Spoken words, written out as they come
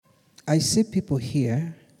I see people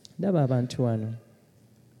here, ndaba abantu wano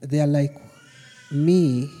they are like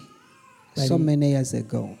me so many years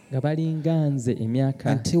ago, nga balinga nze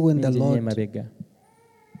emyaka until when the mingi nnyo Lord emabega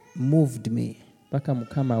moved me, paka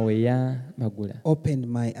Mukama we yamagula opened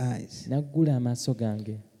my eyes. naggula amaaso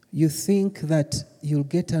gange. You think that you'll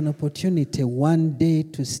get an opportunity one day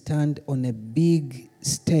to stand on a big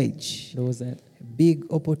stage, Ndowooza big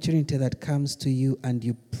opportunity that comes to you, and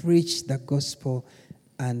you preach the gospel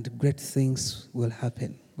and great things will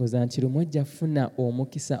happen. ngoza nti lumu ojja funa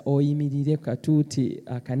omukisa oyimirire katuuti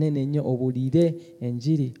akanene ennyo obuulire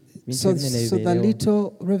enjiri bintu ebinene So the bibeerewo.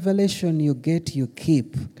 little revelation you get, you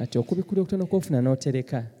keep. Kati okubikkulira okutono kw'ofuna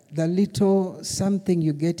n'otereka, The little something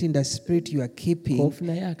you get in the spirit, you are keeping,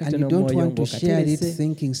 k'ofunayo and akatono you don't omwoyo want to share it ng'okaterese,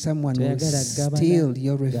 thinking someone will toyagala steal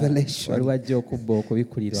your waliwo revelation. ajja okubba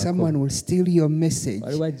okubikkulirwako, Someone will steal your message.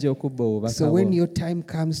 waliwo ajja okubba obubaka So when bwo. your time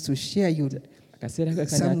comes to share, Akaseera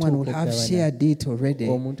kakana someone will have shared it already.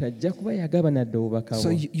 omuntu ajja kuba yagaba nadde obubaka So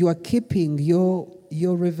bwo. you are keeping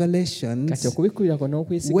your revelations, Kati okubikkulirako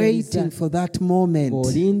n'okwesigamiza waiting for that moment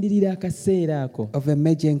ng'olindirira akaseera ako of a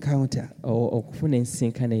major encounter, okufuna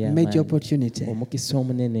ensinkane major y'amaanyi, opportunity. omukisa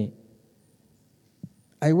omunene.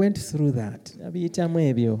 I went through that Nabiyitamu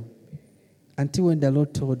ebyo until when the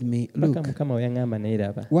Lord told me, paka look, Mukama we yaŋŋamba naye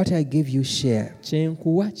raba, what I give you, share. kye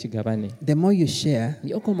nkuwa kigabane. The more you share,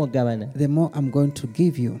 Y'okoma ogabana, the more I'm going to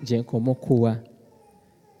give you. gye nkoma okuwa.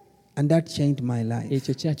 And that changed my life.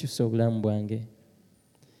 Ekyo kyakyusa obulamu bwange.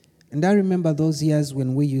 And I remember those years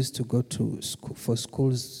when we used to go to school for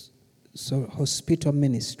schools, so hospital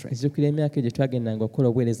ministry. Nzijukira emyaka egyo twagendanga okukola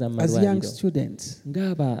obuweereza mu As young malwaliro. students,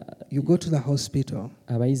 Ng'aba you go to the hospital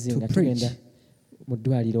abayizi to nga preach. tugenda mu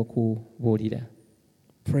ddwaliro okubuulira.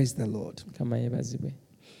 Praise the Lord. Mukama yeebazibwe.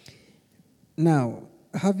 Now,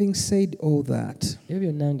 having said all that, Ebyo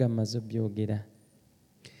byonna nga mmaze obyogera,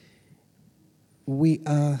 we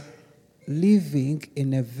are living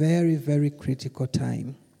in a very, very critical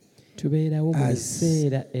time tubeerawo mu as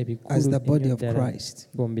biseera ebikulu the body ennyo of ddala Christ.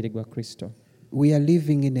 ng'omubiri gwa Kristo. We are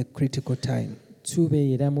living in a critical time.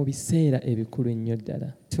 Tubeera mu biseera ebikulu ennyo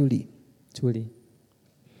ddala. Tuli.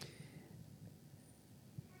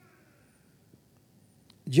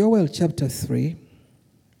 Joel chapter 3,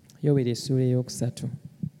 Yoweri essuula ey'okusatu.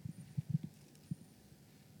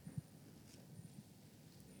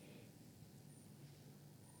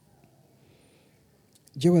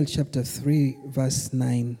 Joel chapter 3 verse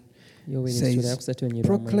 9 Yoweri essuula says, ey'okusatu ennyirwa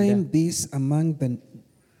proclaim mwenda. this among the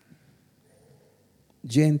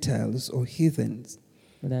Gentiles or heathens.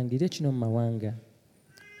 Mulangire kino mu mawanga.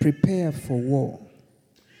 Prepare for war.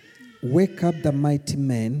 Wake up the mighty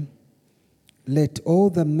men. Let all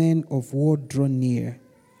the men of war draw near.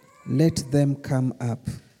 Let them come up.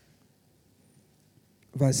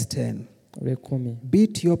 Verse 10. Olw'ekkumi.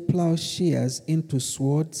 Beat your plowshares into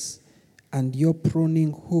swords and your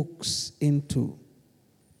pruning hooks into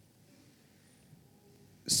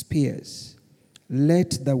spears.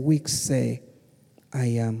 Let the weak say, I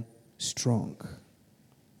am strong.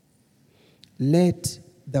 Let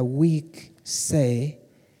the weak say,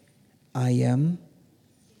 I am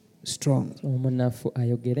strong. Omunafu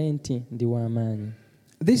ayogere nti ndi w'amaanyi.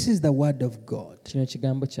 This is the word of God. Kino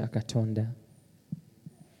kigambo kya Katonda.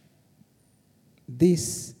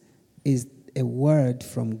 This is a word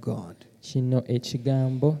from God. Kino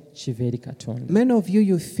ekigambo kiva eri Katonda. Many of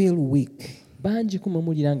you feel weak. Bangi ku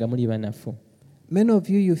muwulira nga muli banafu. Many of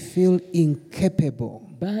you feel incapable.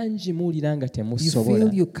 Bangi muwulira nga You temusobola.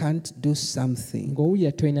 feel you can't do something.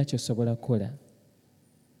 Ng'owulira tolina ky'osobola kukola.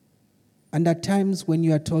 And at times when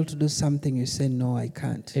you are told to do something, you say, no, I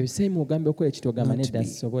can't. Ebiseera mugambe okukola ekyo ogamba Not nedda me.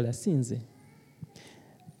 sisobola si nze.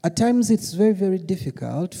 At times it's very, very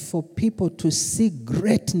difficult for people to see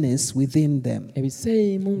greatness within them, Ebiseera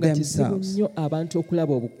ebimu nga kizibu themselves. nnyo abantu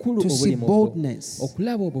okulaba obukulu To see obuli mu bo. boldness.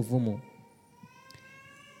 Okulaba obuvumu.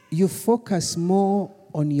 You focus more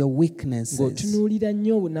on your weaknesses. Ng'otunuulira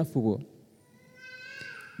nnyo obunafu bwo.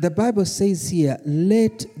 The Bible says here,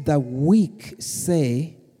 let the weak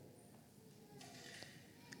say,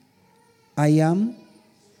 I am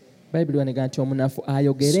Bayibuli wanega nti omunafu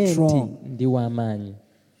ayogere nti strong. ndi w'amaanyi.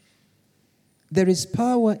 There is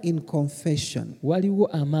power in confession. Waliwo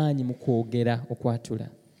amaanyi mu kwogera okwatula.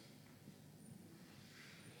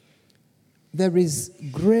 There is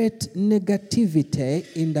great negativity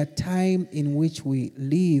in the time in which we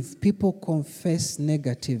live. People confess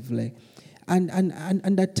negatively.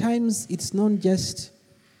 And at times it's not just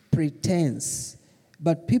pretense,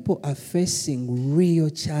 but people are facing real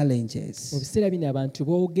challenges. Mu biseera bino abantu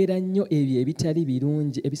boogera nnyo ebyo ebitali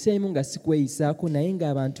birungi. Ebiseera ebimu nga si kweyisaako naye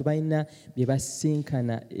ng'abantu balina bye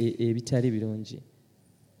basinkana ebitali birungi.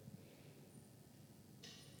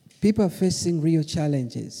 People are facing real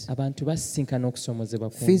challenges. abantu basisinkana okusoomozebwa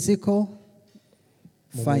kungi Physical, mu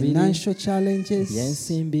mubiri, financial challenges,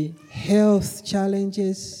 ebyensimbi, health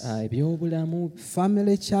challenges, ebyobulamu,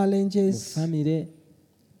 family mu challenges, famire,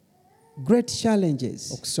 great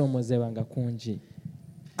challenges. okusoomozebwa nga kungi.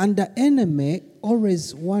 And the enemy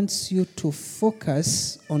always wants you to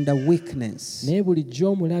focus on the weakness. Naye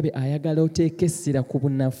bulijjo omulabe ayagala oteeka essira ku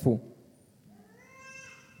bunafu.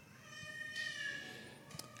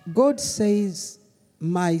 God says,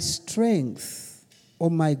 my strength or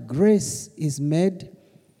my grace is made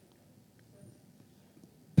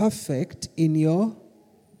perfect in your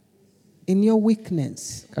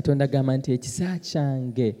weakness. Katonda agamba nti ekisa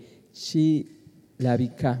kyange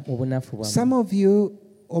kirabika mu bunafu bwammwe. Some of you,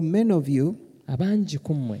 or many of you, Abangi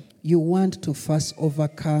ku mmwe you want to first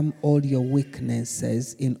overcome all your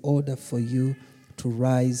weaknesses in order for you to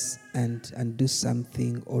rise and do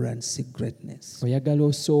something or seek greatness. oyagala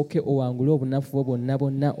osooke owangule obunafu bwo bwonna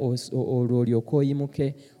bwonna olwo olyoke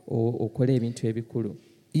oyimuke okole ebintu ebikulu.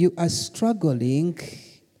 You are struggling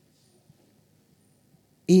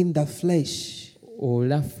in the flesh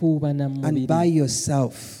olafuubana mu and by mubiri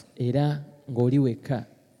yourself. era ng'oli wekka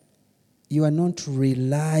You are not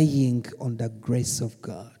relying on the grace of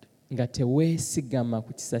God. nga teweesigama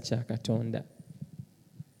ku kisa kya Katonda.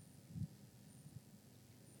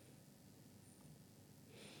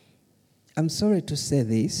 I'm sorry to say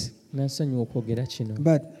this, Nansonyiwa okwogera kino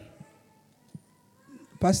but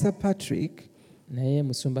Pastor Patrick naye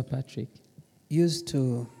Musumba Patrick used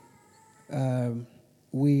to,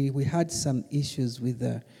 we had some issues with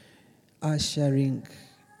the ushering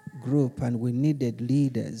group and we needed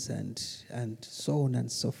leaders and so on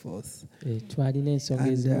and so forth. twalina ensonga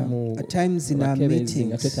And ezimu mu at times in our bakebezi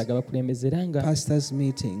nga meetings, twetaaga bakulembeze era nga pastors'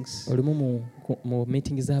 meetings, olumu mu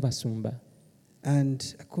meeting z'abasumba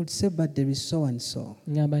and I could say, but there is so and so.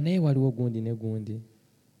 ngamba naye waliwo gundi ne gundi.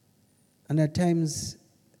 And at times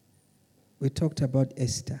we talked about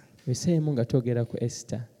Esther. Ebiseemu nga twogera ku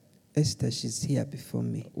Esther Esther, she's here before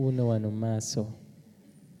me. uno wano mu maaso.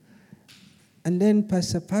 And then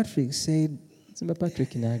Pastor Patrick said, Musumba Patrick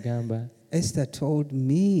n'agamba Esther told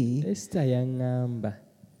me Esther yaŋŋamba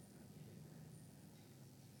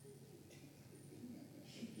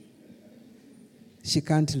she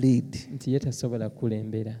can't lead. nti ye tasobola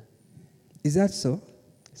kulembera. Is that so?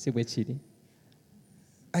 Si bwe kiri?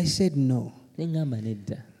 I said no. Ne ŋŋamba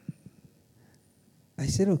nedda. I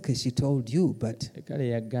said, okay, she told you, but Kale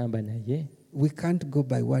yagamba naye we can't go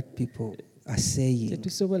by what people are saying.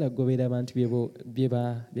 tetusobola kugobera abantu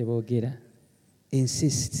bye boogera.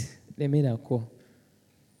 Insist. Lemerako.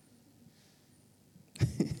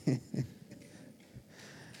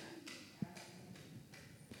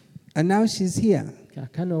 And now she's here.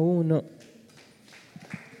 Kaakano wuuno.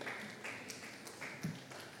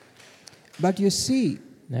 But you see,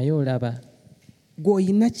 Naye olaba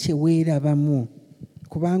gw'olina kye weerabamu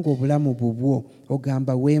kubanga obulamu bubwo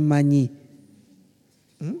ogamba weemanyi.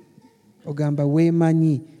 Ogamba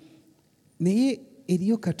weemanyi. Naye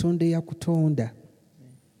eriyo Katonda eyakutonda.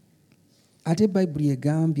 Ate Bayibuli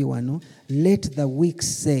egambye wano, let the weak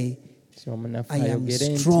say, omunafu I am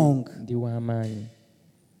ayogere strong. nti ndi w'amaanyi.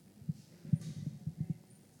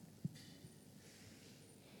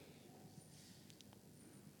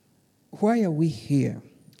 Why are we here?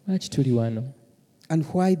 Lwaki tuli wano? And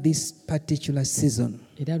why this particular season?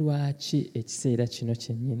 Era lwaki ekiseera kino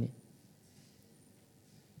kyennyini?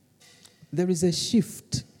 There is a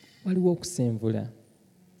shift. Waliwo okusenvula.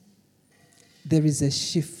 There is a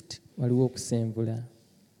shift. Waliwo okusenvula.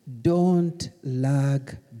 Don't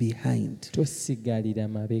lag behind. Tosigalira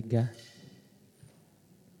mabega.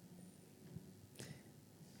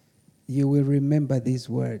 You will remember these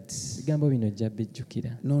words Bigambo bino ojja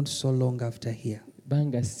bijjukira. not so long after here.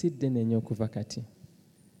 Banga sidde nnyo okuva kati.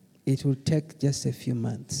 It will take just a few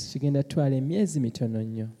months. Kigenda twala emyezi mitono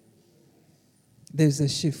nnyo. There's a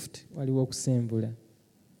shift. Waliwo okusenvula.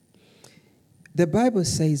 The Bible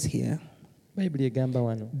says here, Bayibuli egamba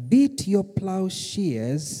wano. beat your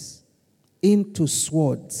plowshares into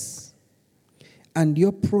swords and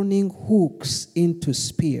your pruning hooks into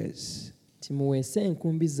spears. Timuweese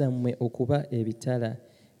enkumbi zammwe okuba ebitala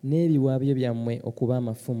n'ebiwaabyo byammwe okuba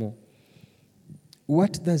amafumu.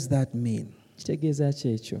 What does that mean? Kitegeeza ki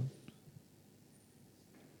ekyo?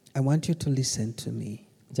 I want you to listen to me.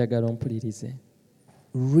 Njagala ompulirize.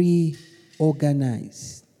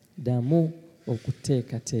 Reorganize. Ddamu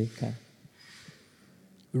okuteekateeka.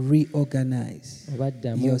 Reorganize Oba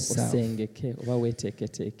ddamu yourself. osengeke oba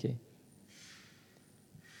weeteeketeeke.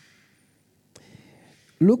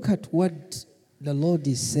 Look at what the Lord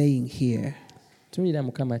is saying here. tunulira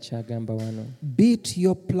Mukama kyagamba wano. Beat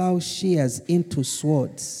your plowshares into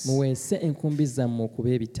swords. Muweese enkumbi zammwe okuba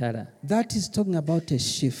ebitala. That is talking about a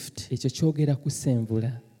shift. Ekyo kyogera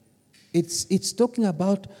kusenvula. It's talking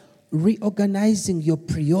about reorganizing your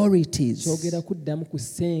priorities. Kyogera kuddamu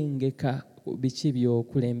kusengeka biki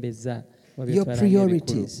by'okulembeza. Your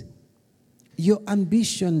priorities. Your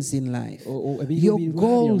ambitions in life. Your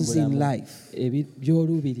goals in life.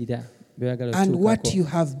 By'oluubirira. And what you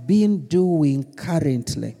have been doing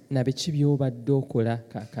currently.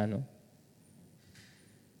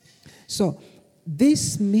 So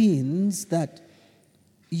this means that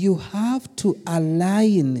you have to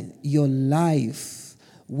align your life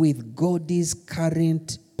with God's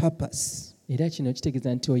current purpose. Era kino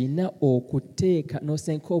kitegeeza nti olina okuteeka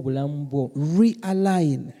n'osenka obulamu bwo.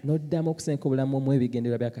 Realign. N'oddamu okusenka obulamu mu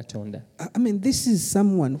ebigendererwa bya Katonda. I mean, this is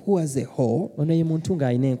someone who has a hoe. Ono ye muntu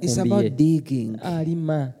ng'alina enkumbi ye. It's about digging.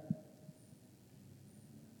 Alima.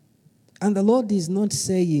 And the Lord is not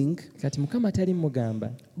saying, kati Mukama tali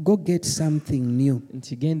mugamba, go get something new.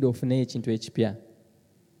 Nti genda ofuneyo ekintu ekipya.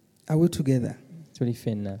 Are we together? Tuli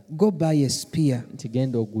ffenna. Go buy a spear. Nti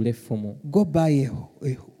genda ogule effumu. Go buy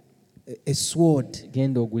a sword.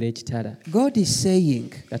 Genda ogule ekitala. God is saying,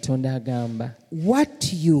 Katonda agamba,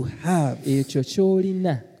 what you have, ekyo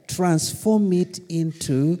ky'olina, transform it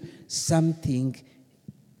into something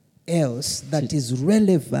else that is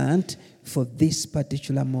relevant for this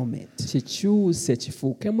particular moment. Kikyuse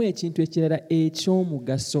kifuukemu ekintu ekirala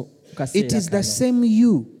eky'omugaso ku kaseera It is the kano. same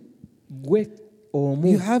you. Gwe omu.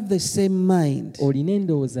 You have the same mind. Olina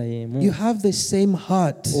endowooza y'emu. You have the same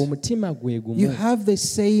heart. Omutima gwe gumu. You have the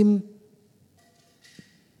same.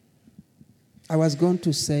 I was going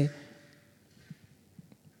to say,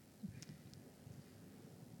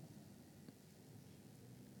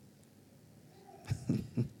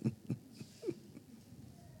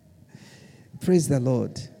 praise the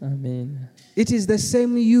Lord. Amen. It is the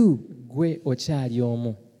same you. Gwe okyali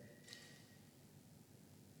omu.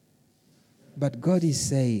 But God is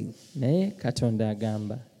saying, naye Katonda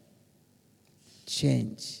agamba,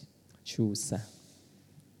 change. Kyusa.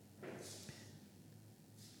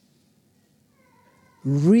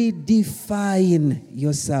 Redefine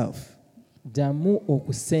yourself. Ddamu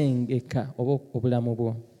okusengeka oba obulamu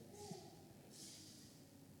bwo.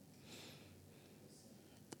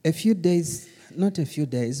 Not a few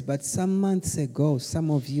days, but some months ago, some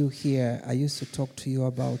of you here, I used to talk to you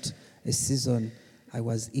about a season I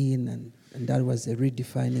was in, and that was a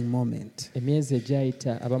redefining moment. Emyezi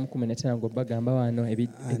egyayita abamu 15 ng'obagamba wano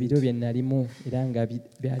ebiro bye nalimu era nga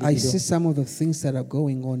byali I see some of the things that are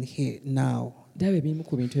going on here now. Ndaba ebimu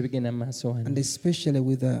ku bintu ebigenda mu maaso wano. And especially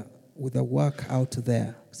with the work out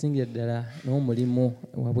there. Kusingira ddala n'omulimu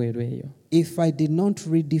wabweru eyo. If I did not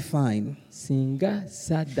redefine, singa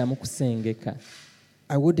saddamu kusengeka,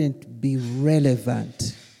 I wouldn't be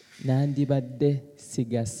relevant. Nandibadde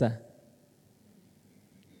sigasa.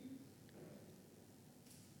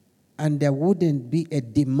 And there wouldn't be a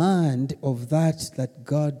demand of that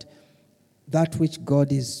which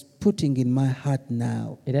God is putting in my heart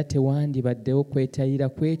now. Era tewandibaddewo kwetayira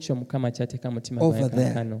kw'ekyo Mukama ky'ateeka mu mutima gwange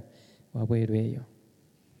kaakano wabweru eyo.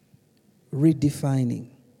 Redefining.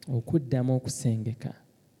 Okuddamu okusengeka.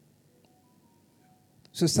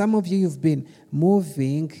 So some of you've been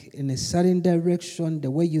moving in a certain direction,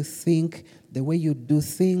 the way you think, the way you do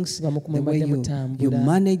things, the way you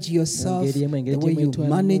manage yourself, the way you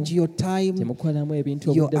manage your time,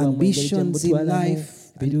 your ambitions in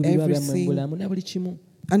life, and everything.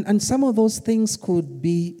 And some of those things could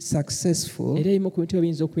be successful or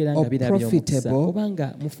profitable,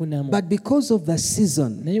 but because of the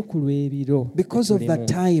season, because of the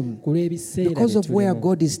time, because of where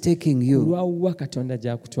God is taking you,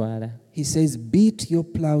 He says, beat your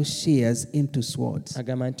plowshares into swords.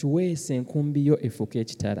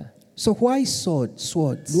 So why swords?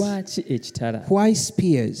 Why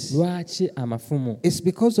spears? It's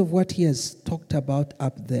because of what he has talked about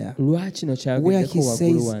up there, where he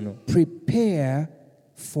says, prepare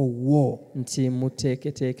for war.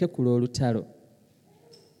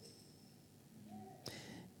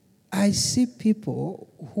 I see people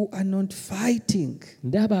who are not fighting.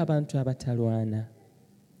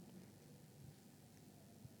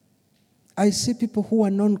 I see people who are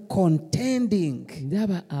not contending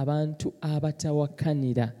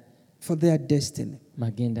for their destiny.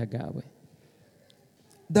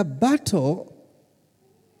 The battle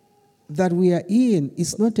that we are in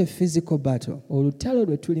is not a physical battle.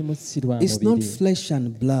 It's not flesh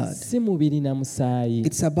and blood.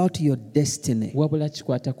 It's about your destiny.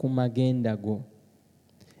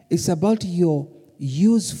 It's about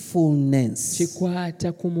usefulness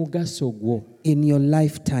kikwata ku mugaso gwo in your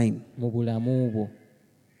lifetime. mu bulamu bwo.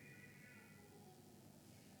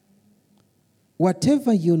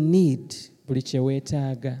 Whatever you need Buli kye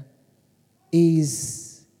weetaaga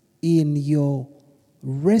is in your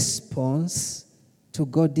response to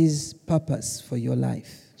God's purpose for your life.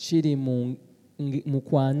 kiri mu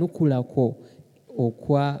kwanukulako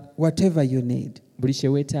okwa Whatever you need. buli kye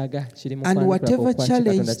weetaaga kiri mu And kwanukulako whatever okwa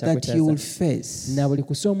challenge Katonda that you will ky'akwetaaza. face, Na buli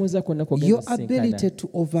kusoomooza kwonna your kw'ogenda ability kusinkana to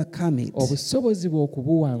overcome it obusobozi bwe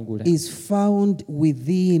okubuwangula is found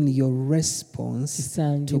within your response to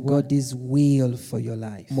kisangibwa God's will for your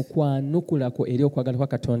life. mu kwanukulako eri okwagala kwa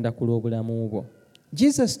Katonda ku lw'obulamu bwo.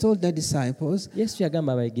 Jesus told the disciples, Yesu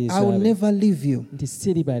yagamba I will abayigirizwa be never leave you. nti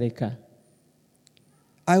siribaleka,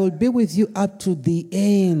 I will be with you up to the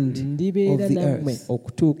end of ndibeera the nammwe earth.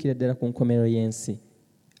 okutuukira ddala ku nkomerero y'ensi.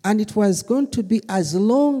 And it was going to be as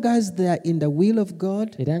long as they are in the will of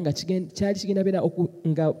God, Era nga kyali kigenda beera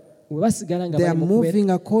nga bwe basigala nga they are bali mu kubeera moving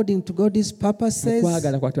according to God's mu purposes,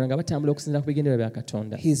 kwagala kwa Katonda nga batambula okusinziira ku bigendererwa bya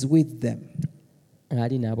Katonda. He's with them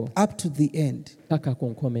Ali nabo up to the end. paka ku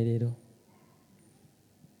nkomerero.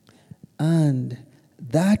 And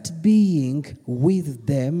that being with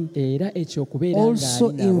them Era ekyo okubeera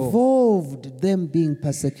also ng'ali nabo involved them being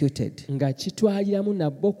persecuted. nga kitwaliramu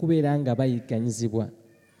nabo okubeera nga bayigganyizibwa.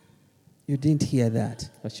 You didn't hear that.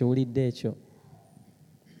 Okiwulidde ekyo?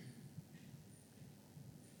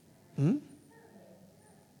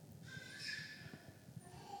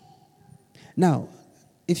 Now,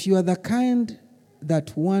 if you are the kind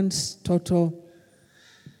that wants total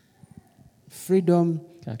freedom,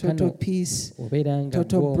 total Kaakano peace, obeera nga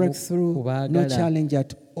total gw'omu breakthrough, ku no baagala challenge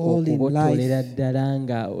at all in okubotoolera life, ddala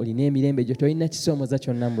nga olina emirembe gyo tolina kisoomoza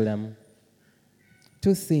kyonna mu bulamu.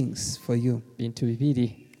 two things for you. Bintu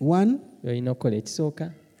bibiri One, byolina okukola.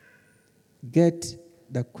 Ekisooka, get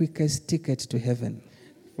the quickest ticket to heaven.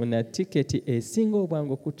 funa tiketi esinga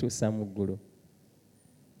obwangu okutuusa mu ggulu.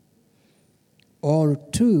 Or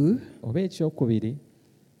two, Oba ekyokubiri,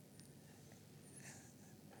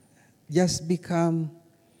 just become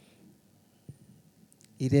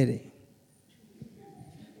irere.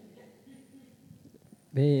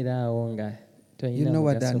 beera awo nga You tolina know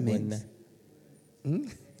what that mugaso gwonna.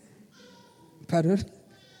 means? Pardon?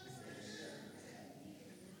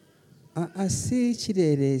 Si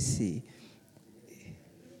kireresi.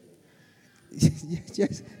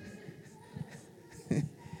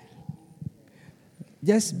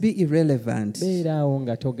 Just be irrelevant. Beera awo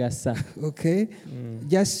nga togasa. Okay?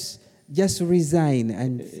 Just resign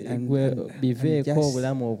and Biveeko just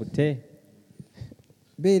obulamu obute.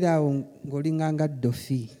 beera awo ng'olinganga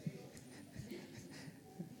ddofi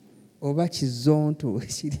oba kizonto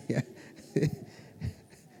kirya.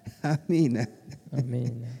 Amiina.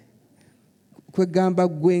 Amiina. Kwegamba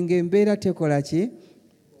gwe ng'embeera tekola ki?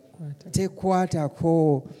 Kwata.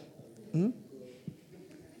 Tekwatako.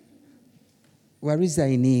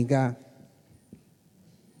 Waresigninga.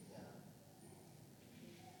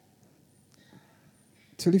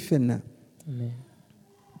 Tuli ffenna. Amen.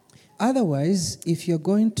 Otherwise, if you're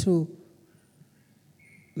going to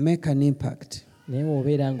make an impact, Naye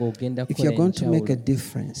bw'obeera ng'ogenda if you're kukola going to make a enjawulo,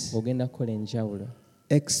 difference, ogenda kukola enjawulo,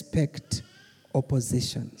 expect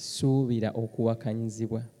opposition. suubira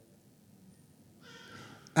okuwakanyizibwa.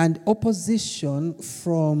 And opposition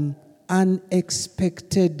from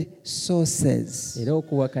unexpected sources. Era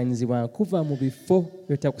okuwakanyizibwa kuva mu bifo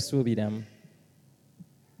by'otakusuubiramu.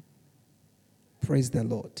 Praise the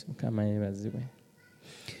Lord. Mukama yeebazibwe.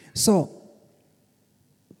 So,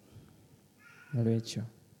 Olw'ekyo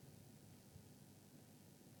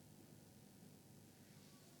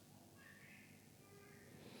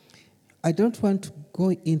I don't want to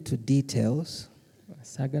go into details,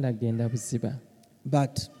 saagala genda buziba.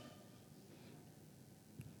 but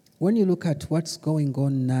when you look at what's going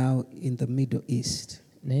on now in the Middle East,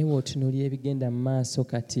 Naye bw'otunuulira ebigenda mu maaso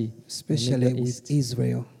kati mu especially Middle with East,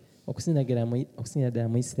 Israel, okusinziira ddala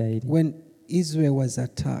mu Isirayiri. when Israel was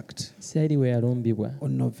attacked Isirayiri we yalumbibwa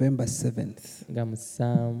on November 7th, nga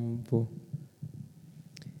musanvu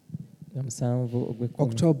ogw'ekkumi.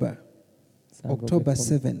 October Musanvu ogw'ekkumi.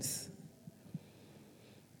 7th,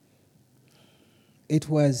 it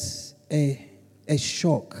was a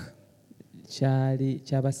shock.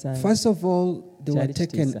 Kyabasanga. First of all, they were Kyali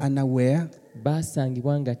taken kitiisa. unaware.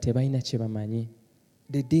 Baasangibwa nga tebalina kye bamanyi,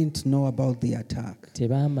 They didn't know about the attack.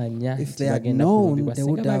 tebaamanya If nti they had bagenda known, kulumbibwa. they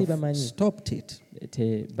Singa would baali have bamanyi stopped it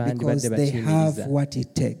tebandibadde because they have bakiyimiriza. what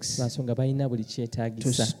it takes Lwansonga balina buli to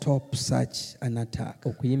kyetaagisa stop such an attack.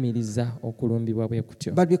 okuyimiriza okulumbibwa bwe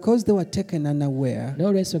kutyo. But because they were taken unaware, Naye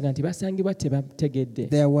olw'ensonga nti basangibwa tebategedde,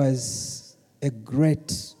 there was a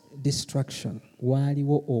great destruction.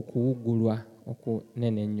 waaliwo okuwugulwa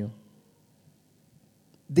okunene ennyo.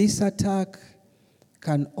 This attack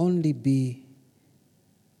can only be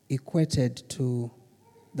equated to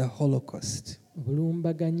the Holocaust.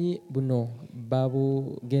 obulumbaganyi buno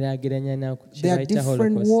babugeraageranya na There are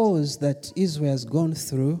different wars that Israel has gone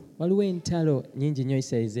through. waliwo entalo nyingi nnyo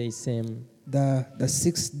Isirayiri zeeyiseemu. The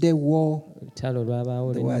 6-day war. olutalo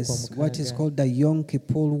lwabaawo There was what is called the Yom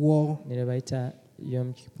Kippur War. ne lwe bayita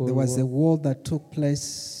Yom Kippur There was a War. war that took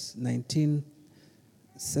place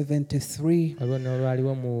 1973 waliwo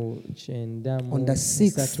n'olwaliwo mu 9 on the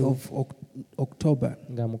 6th of October.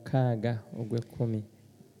 nga 6 ogw'ekkumi.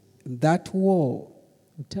 That war,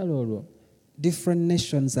 olutalo olwo different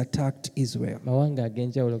nations attacked Israel. mawanga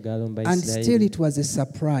ag'enjawulo gaalumba And still Isirayiri it was a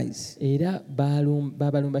surprise. era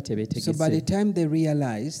baabalumba So by the tebeetegese. time they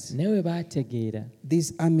realized, naye we baategeera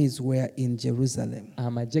these armies were in Jerusalem,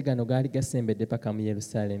 amagye gano gaali gasembedde paka mu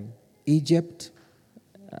Yerusaalemi. Egypt,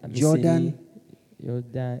 Misiri, Jordan,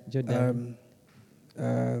 Jordan,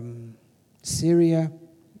 Syria,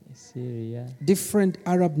 Syria, different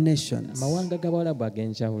Arab nations, amawanga g'Abawalabu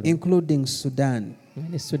ag'enjawulo including Sudan.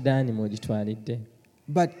 ne Sudaani mw'ogitwalidde.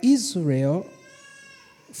 But Israel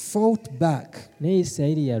fought back naye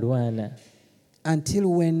Isirayiri yalwana until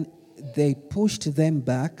when they pushed them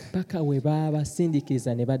back paka we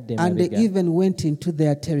baabasindiikiriza ne badda and they emabega even went into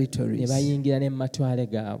their ne territories. bayingira ne mu matwale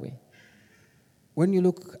gaabwe. When you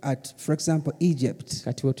look at, for example, Egypt,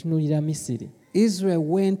 kati otunuulira Misiri, Israel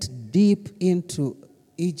went deep into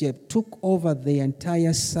Egypt, took over the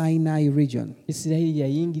entire Sinai region Isirayiri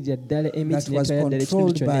yayingirira ddala that emiti was n'etwala ddala ekitundu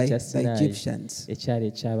controlled kyonna by ekya the Sinaayi Egyptians.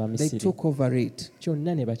 ekyali They eky'Abamisiri. took over it.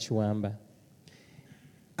 kyonna ne bakiwamba.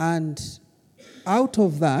 And out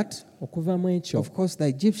of that, okuva mu ekyo of course, the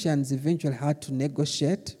Egyptians eventually had to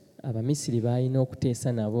negotiate. Abamisiri baalina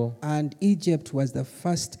okuteesa nabo. And Egypt was the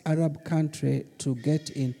first Arab country to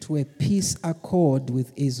get into a peace accord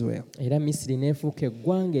with Israel era Misiri n'efuuka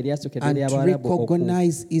eggwanga eryasookedde and to ly'Abawalabu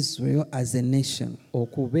recognize Israel as a nation.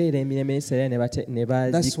 okubeera emirembe y'Isirayiri ne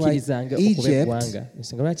That's why bagikkirizanga okuba Egypt eggwanga.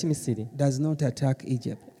 Ensonga lwaki Misiri does not attack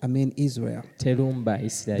Israel terumba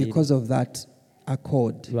Isirayiri because of that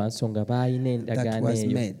accord lwa nsonga baalina that endagaano was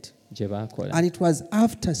eyo made. gye baakola. And it was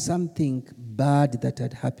after something bad that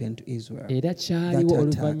had happened to Israel. era kyaliwo that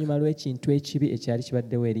oluvannyuma lw'ekintu ekibi ekyali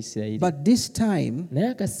kibaddewo eri Isirayiri. But this time, naye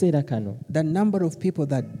akaseera kano the number of people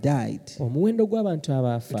that died, omuwendo gw'abantu it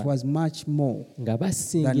abaafa was much more nga than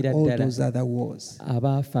basingira all ddala those other wars.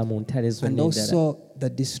 abaafa mu ntale And zonna endala. also the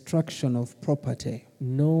destruction of property.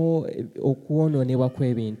 Okwonoonebwa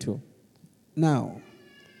kw'ebintu. Now,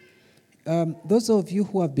 those of you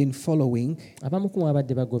who have been following, abamu ku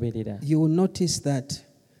abadde bagoberera you will notice that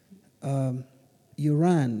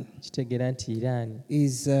Iran kitegeera nti Iran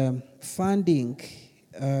is funding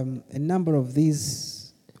a number of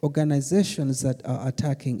these organizations that are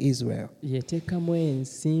attacking Israel. yeteekamu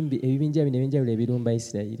ensimbi ebibinja bino ebyenjawulo ebirumba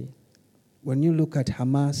Isirayiri. When you look at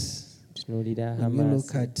Hamas, tunuulira when you Hamas,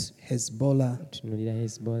 look at Hezbollah tunuulira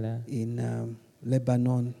Hezbollah, in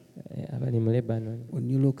Lebanon, abali mu Lebanon, when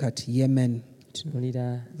you look at Yemen,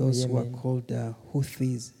 tunuulira those who are Yemen, called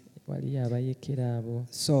Houthis. waliyo abayekera abo.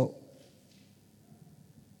 So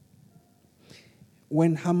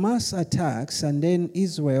when Hamas attacks, and then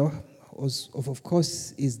Israel, of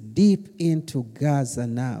course, is deep into Gaza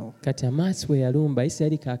now, kati Hamas bwe yalumba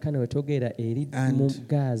Isirayiri kaakano wetwogerera eri mu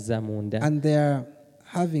Gaza munda and they are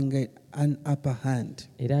having an upper hand.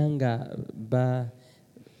 era nga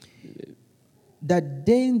The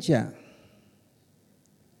danger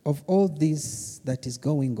of all this that is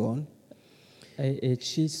going on is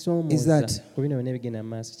ekisoomooza that ku bino byonna ebigenda mu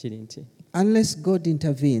maaso kiri nti unless God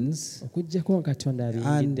intervenes okuggyako nga Katonda and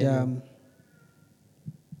abiyingiddemu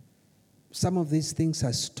some of these things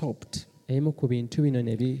are stopped, ebimu ku bintu bino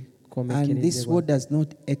ne and this war bikomekerezebwa does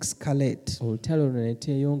not escalate. olutalo luno ne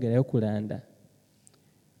teeyongerayo kulanda,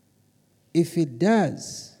 If it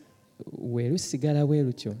does, we lusigala bwe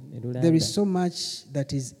lutyo ne there lulanda. is so much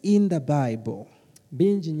that is in the Bible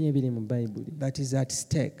bingi nnyo ebiri mu Bayibuli that is at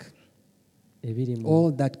stake, ebiri mu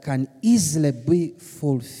all that can easily be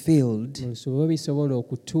fulfilled lusobo bisobola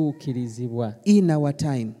okutuukirizibwa in our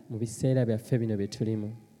time. mu biseera byaffe bino bye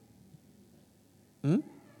tulimu.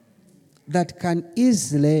 That can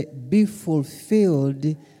easily be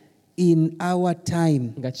fulfilled in our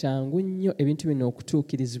time. nga kyangu nnyo ebintu bino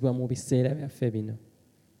okutuukirizibwa mu biseera byaffe bino.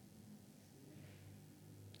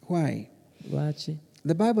 Why? Lwaki?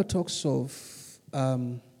 The Bible talks of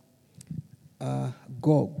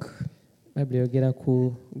Gog Bayibuli yogera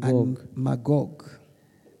ku and Gog Magog.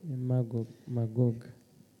 ne Magog.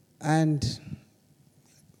 And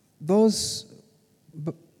those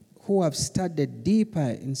who have studied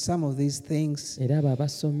deeper in some of these things, era abo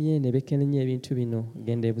abasomye ne bekenenya ebintu bino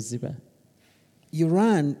genda ebuziba.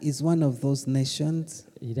 Iran is one of those nations,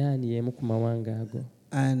 Iran y'emu ku mawanga ago,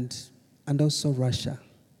 and also Russia.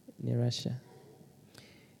 ne Russia.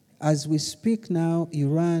 As we speak now,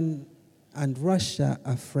 Iran and Russia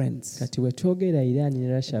are friends. Kati we twogera Iran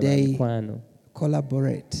ne Russia They bamukwano,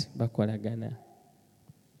 collaborate. bakolagana.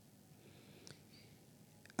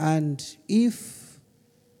 And if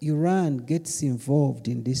Iran gets involved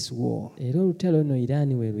in this war, Era olutalo luno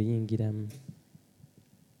Iran we luyingiramu,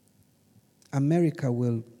 America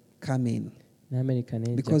will come in n'Amerika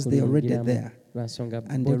n'ejja because they're already kuluyingiramu there. lwansonga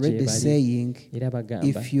And bo they're already gye bali. saying, Era bagamba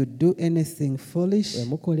if you do anything foolish, bwe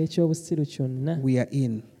mukola ekyobusiru kyonna we are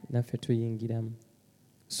in. naffe tuyingiramu.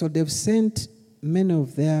 So they've sent many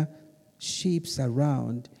of their ships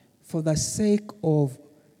around for the sake of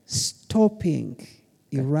stopping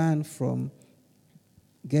Iran from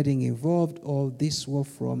getting involved or this war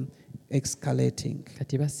from escalating.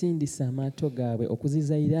 Kati basindisa amaato gaabwe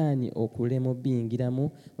okuziza Iran okulema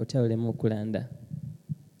obiyingiramu otalulema okulanda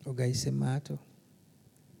Ogayise maato.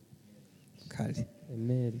 Kali.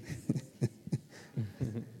 emmeeri.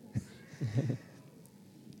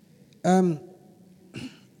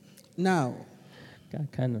 Now,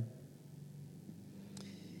 Kaakano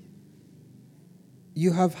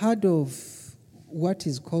you have heard of what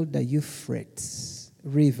is called the Euphrates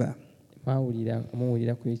River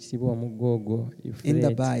muwulira ku ekitibwa omuggo ogwo in the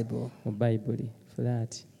Euphrates Bible, mu Bayibuli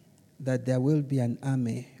fulaati that there will be an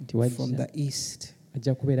army from the east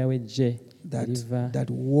ajja kubeerawo eggye eriva that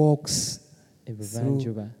walks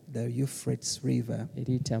ebuvanjuba the Euphrates River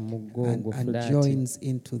eriyita mu muggo ogwo and fulaati joins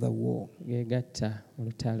into the war. gegatta mu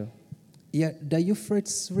lutalo. Yeah, the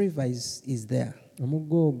Euphrates River is there.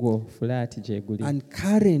 Omuggo ogwo fulaati gye guli, And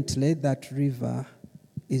currently that river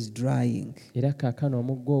is drying era kaakano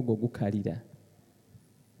omuggo ogwo gukalira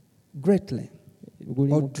greatly.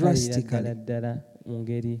 guli Or mu kalira drastically. ddala ddala mu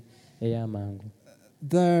ngeri ey'amangu.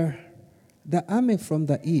 The army from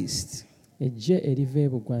the east Eggye eriva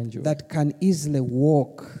ebugwanjuba that can easily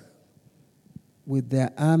walk with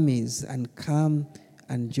their armies and come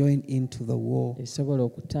and join into the war esobola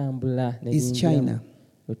okutambula ne is liyingira mu China.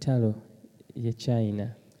 lutalo ye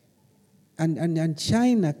China. And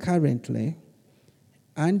China currently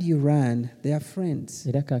and Iran, they are friends.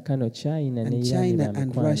 Era kaakano China ne And Iran China ba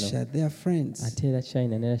and mikwano. Russia, they are friends. Ate era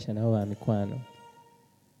China ne Russia nabo ba mikwano.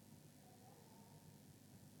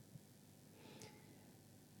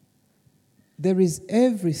 There is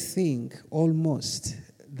everything almost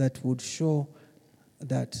that would show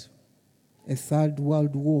that a third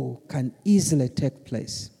world war can easily take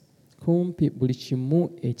place. Kumpi buli kimu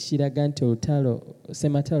ekiraga nti olutalo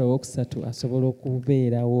sematalo owokusatu asobola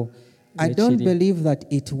okubeerawo. I don't believe that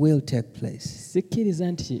it will take place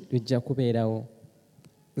Sikkiriza nti lujja kubeerawo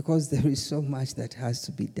because there is so much that has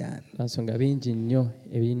to be done. lwansonga bingi nnyo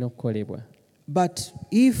ebirina okukolebwa. But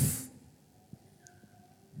if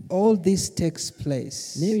all this takes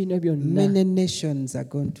place, N'ebino byonna many nations are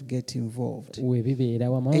going to get involved, we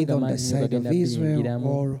bibeerawo either amawanga on the mangi nnyo side of bagenda Israel biyingiramu,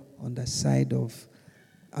 or on the side of,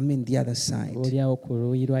 the other side. obaolyawo ku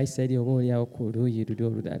luuyi lwa Isirayiri oba olyawo ku luuyi luli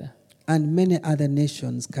olulala. And many other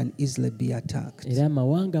nations can easily be attacked. Era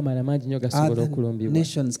amawanga mala mangi nnyo gasobola Other okulumbibwa.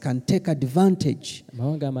 nations can take advantage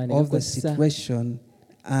Amawanga amalala of the gakozesa situation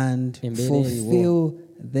and Embeera fulfill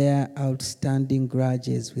their outstanding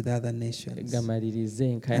grudges with other nations. gamalirize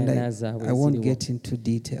And enkayana zaabwe I won't eziriwo. get into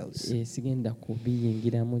details. Sigenda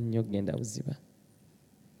kubiyingiramu nnyo genda buziba.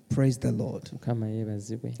 Praise the Lord. Mukama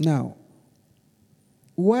yeebazibwe. Now,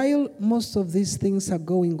 while most of these things are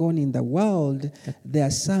going on in the world, there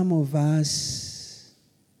are some of us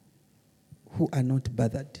who are not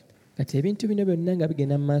bothered. Kati ebintu bino byonna nga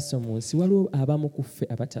bigenda mu maaso mu nsi waliwo abamu ku ffe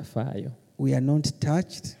abatafaayo We are not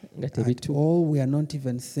touched nga at all. We are not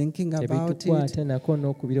even thinking about it. tebitukwata nako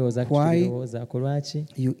n'okubirowooza Why? kubirowoozaako. Lwaki?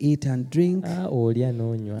 You eat and drink, Olya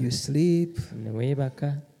n'onywa you sleep, ne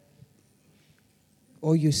weebaka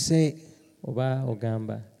or you say, oba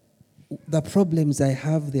ogamba the problems I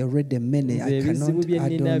have, they're already many. nze ebizibu bye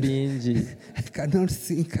nnina bingi I cannot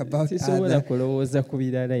think about sisobola other. kulowooza ku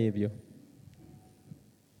birala ebyo.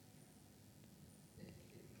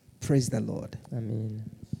 Praise the Lord. Amen.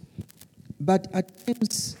 But at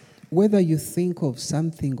times, whether you think of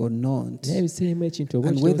something or not, naye ebiseemu ekintu oba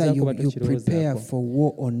and whether okirowoozaako oba you prepare tokirowoozaako, for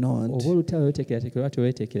war or not, oba olutalo lweteekerateekera oba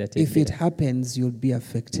if it tolweteekerateekera, happens, you'll be bwe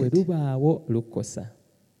affected. lubaawo lukkosa.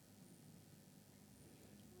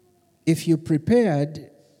 If you prepared,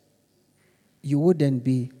 you wouldn't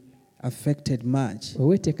be affected much. Bwe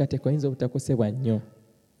weeteekateeka oyinza obutakosebwa nnyo.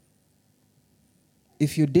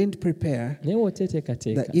 if you didn't prepare, naye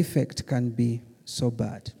w'oteteekateeka the effect can be so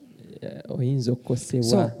bad. oyinza okukosebwa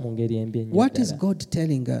So, mu ngeri embi ennyo What is ddala. God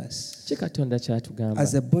telling us ki katonda kyatugamba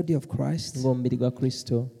as a body of Christ, ng'omubiri gwa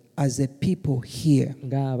kristo as a people here?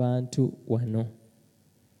 ng'abantu wano?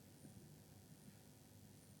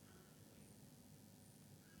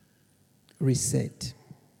 Reset.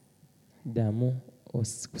 ddamu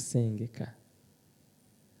kusengeka.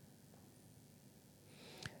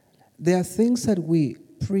 There are things that we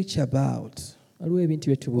preach about waliwo ebintu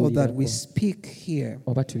bye or that we tubuulirako speak here,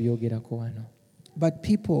 oba tubyogerako wano, but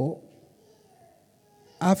people,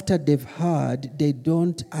 after they've heard, they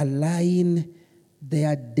don't align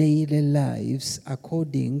their daily lives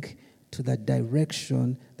according to the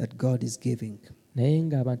direction that God is giving. naye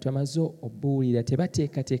ng'abantu bamaze obuwulira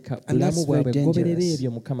tebateekateeka And bulamu that's very bwabwe goberera dangerous.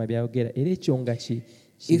 ebyo mukama byayogera, era ekyo nga If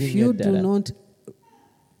kibi you nnyo do ddala. not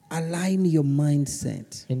align your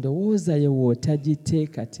mindset, endowooza yo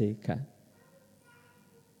w'otagiteekateeka,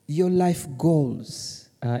 your life goals,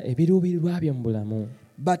 ebiruubirirwa byo mu bulamu,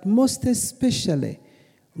 but most especially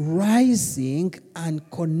rising and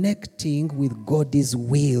connecting with God's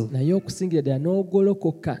will. naye okusingira ddala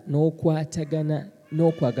n'ogolokoka n'okwatagana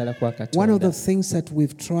n'okwagala kwa One of the katonda. things that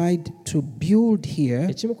we've tried to build here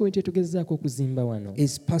ekimu ku bintu etugezaako okuzimba wano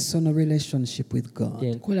is personal relationship with God,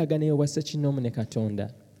 enkolagana ey'obwassa kinoomu ne katonda,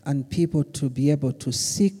 and people to be able to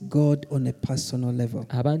seek God on a personal level.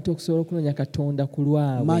 abantu okusobola okunoonya katonda ku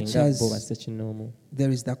lwabwe Much nga as bo bassa kinoomu,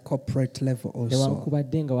 There is the corporate level also.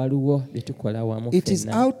 newankubadde nga waliwo bye tukola wamu It is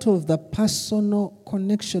ffenna. out of the personal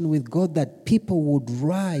connection with God that people would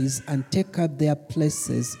rise and take up their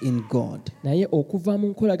places in God. naye okuva mu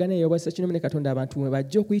nkolagana ey'obwassa kinoomu ne katonda abantu mwe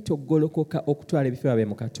bajja okuyita okugolokoka okutwala ebifo byabwe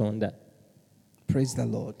mu katonda. Praise the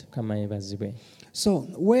Lord. Mukama yeebazibwe. So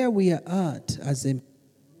where we are at as a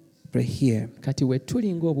here kati we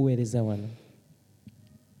tuli ng'obuweereza wano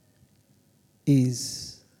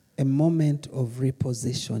is a moment of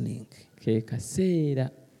repositioning. ke kaseera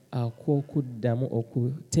ak'okuddamu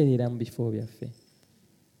okutereera mu bifo byaffe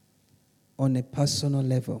On a personal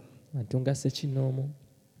level. bantu nga ssekinoomu.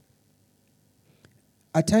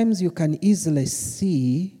 At times you can easily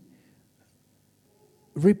see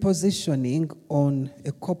repositioning on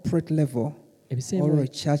a corporate level or a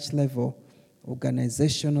church level,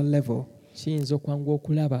 organizational level. kiyinza okwanguwa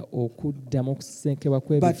okulaba okuddamu okusenkebwa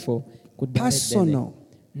kw'ebifo kuddamu eddene. Personal,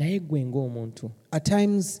 naye gwe ng'omuntu at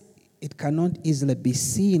times it cannot easily be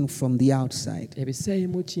seen from the outside. ebiseera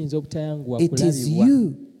ebimu kiyinza obutayanguwa It is kulabibwa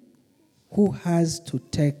you who has to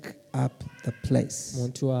take up the place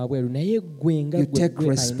muntu wabweru, naye gwe nga You gwe take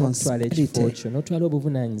alina okutwala responsibility ekifo kyo n'otwala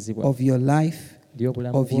obuvunaanyizibwa of your life, eri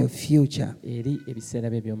obulamu of bwo your future. eri ebiseera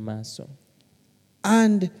bye by'omu maaso.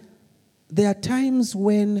 And there are times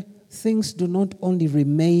when things do not only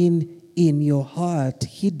remain in your heart,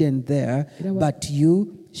 hidden there, but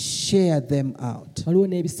you share them out, waliwo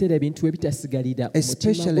n'ebiseera ebintu ebitasigalira mu mutima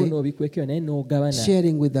Especially gwo n'obikwekera naye n'ogabana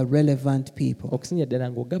sharing with the relevant people. okusinga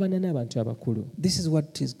ddala ng'ogabana n'abantu abakulu. This is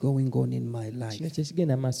what is going on in my kino life. kye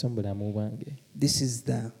kigenda mu maaso mu bulamu bwange. This is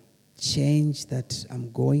the change that I'm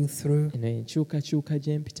going through. eno enkyukakyuka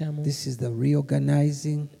gye mpitamu, This is the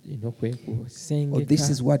reorganizing. ino kwe Or kusengeka this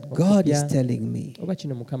is what God is okupya, telling me. oba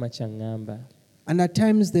kino Mukama ky'aŋŋamba. And at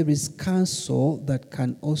times there is counsel that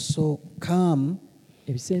can also come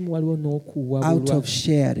ebiseera ebimu waliwo out n'okuwabulwa of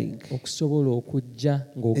sharing, okusobola okujja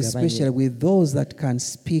especially ng'ogabanye, with those that can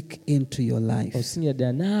speak into your life. okusingira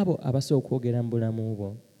ddala n'abo abasobola okwogera mu bulamu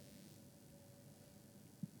bwo.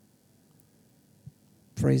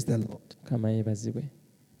 Praise the Lord. Mukama yeebazibwe.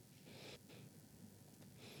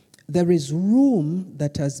 There is room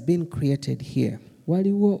that has been created here.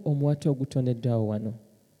 waliwo omuwato ogutondeddwawo wano,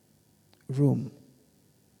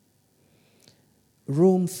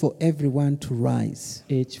 Room for everyone to rise.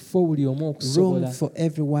 ekifo buli omu Room okusobola for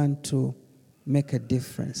everyone to make a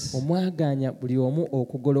difference. omwaganya buli omu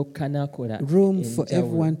okugoloka n'akola Room for enjawulo.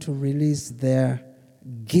 everyone to release their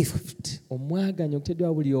gift. omwaganya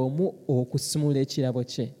okuteddwa buli omu okusumula ekirabo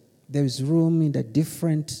kye. There is room in the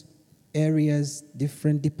different areas,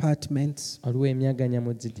 different departments. waliwo emyaganya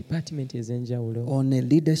mu zi department ez'enjawulo, On a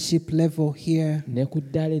leadership level here, ne ku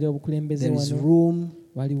ddaala ery'obukulembeze there is wano room.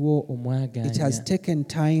 waliwo It has omwaganya. taken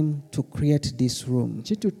time to create this room,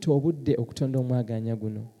 kitutte obudde okutonda omwaganya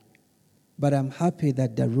guno, but I'm happy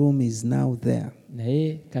that the room is now there.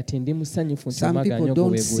 naye kati ndi musanyufu nti Some omwaganya people ogwo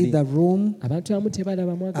don't we see guli. the room, abantu abamu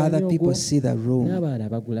tebalaba mwaganya other ogwo, people see the room. n'abalala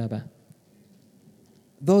bagulaba.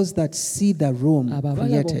 Those that see the room abo abalaba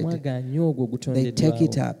created, omwaganya ogwo they take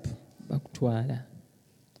it gutondeddwawo up. bakutwala.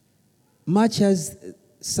 Much as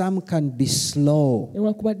some can be slow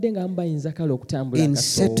newankubadde ng'abamu bayinza kale okutambula in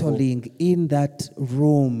akasoobo settling in that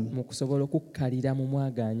room, mu kusobola okukkalira mu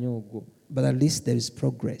mwagaanya ogwo, but at least there is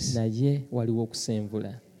progress. naye waliwo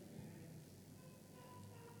okusenvula.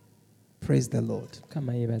 Praise the Lord.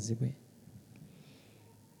 Mukama yeebazibwe.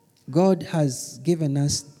 God has given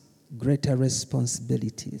us greater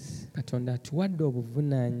responsibilities. Katonda atuwadde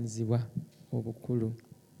obuvunaanyizibwa obukulu.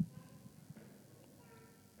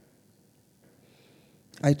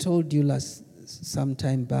 I told you some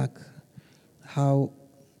time back how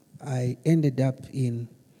I ended up in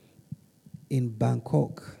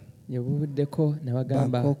Bangkok. Yebubuddeko ne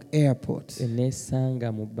bagamba Bangkok airport.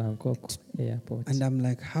 neesanga mu Bangkok airport. And I'm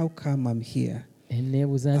like, how come I'm here?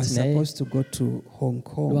 Neebuuza I'm nti naye supposed to go to Hong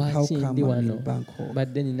Kong. How lwaki come ndi I'm wano in Bangkok?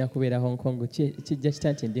 badde nina kubeera Hong Kong, kijja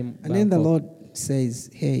kita nti ndi mu And then the Bangkok. Lord says,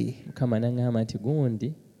 hey, Mukama n'aŋŋamba nti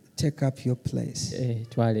gundi take up your place.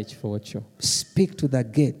 twala ekifo kyo, Speak to the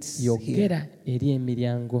gates here. yogera eri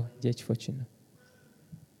emiryango gy'ekifo kino.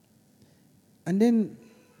 And then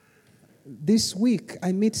this week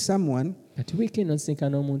I meet someone Kati wiiki eno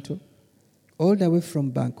nsinkana omuntu all the way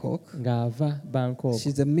from Bangkok. ng'ava Bangkok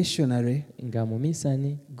She's a missionary. nga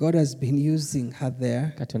muminsani. God has been using her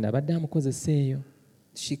there. Katonda abadde amukozesa eyo.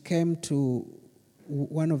 She came to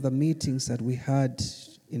one of the meetings that we had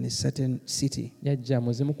in a certain city. Yajja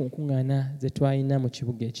mu zimu ku nkuŋŋaana ze twalina mu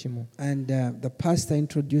kibuga ekimu. And the pastor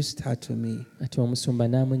introduced her to me. Ati omusumba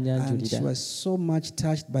And she n'amunnyanjulira. was so much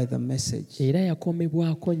touched by the message. Era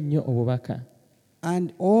yakomebwako nnyo obubaka.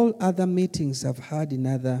 And all other meetings I've had in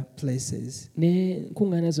other places, Ne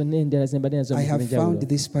nkuŋŋaana zonna endala ze mbadde nazo I mu have found njawulo.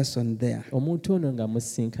 this person there. Omuntu ono nga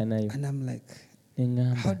musinkanayo. And I'm like, Ne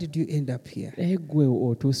how ŋŋamba, did you end up here? gwe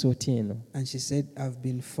otuuse otya eno? And she said, I've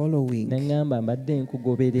been following. Ne ŋŋamba mbadde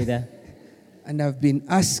nkugoberera. And I've been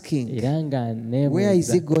asking, Era nga where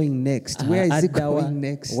is he neebuuza going next? Where is he adda wa, going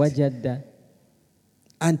next? wajja dda.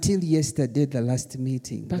 Until yesterday, the last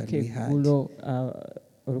meeting that Paka we had. eggulo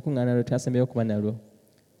olukuŋŋaana lwe twasembeyo okuba nalwo.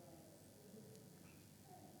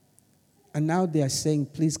 And now they are saying,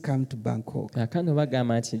 please come to Bangkok. Kaakano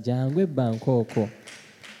bagamba nti jangu e Bangkok.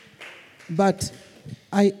 But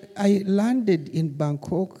I landed in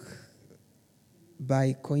Bangkok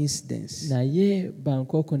by coincidence. Naye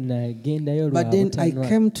Bangkok nagendayo lwa But then I butanwa.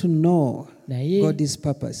 came to know Naye God's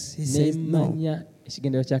purpose. He says, no, nemmanya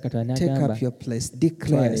ekigendero kya Katonda take n'agamba up your place,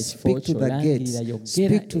 declare, twala ekifo speak to kyo, the gates, langirira,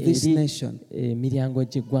 speak to this eri nation. emiryango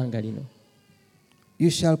gy'eggwanga lino. You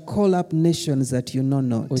shall call up nations that you know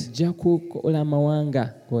not. Ojja kukola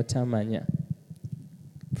amawanga g'otamanya.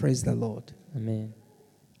 Praise the Lord. Amen.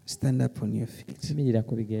 Stand up on your feet. Yimirira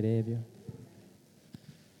ku bigere ebyo.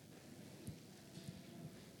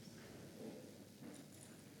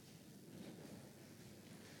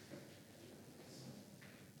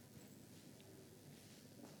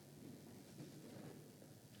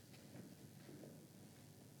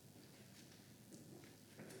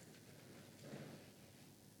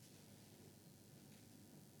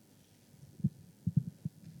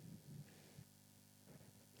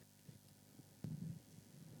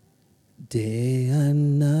 Day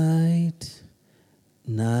and night,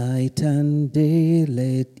 night and day,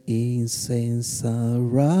 let incense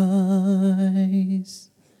arise.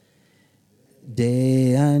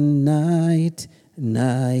 Day and night,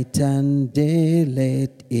 night and day,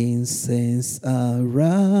 let incense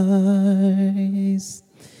arise.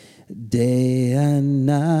 Day and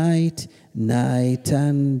night, night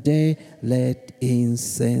and day, let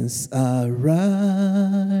incense arise.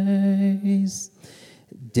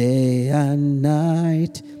 Day and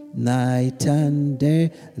night, night and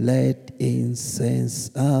day, let incense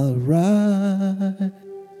arise.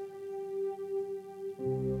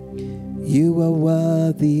 You are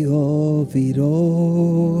worthy of it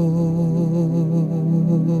all.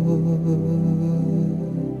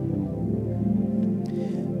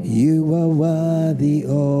 You are worthy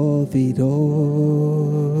of it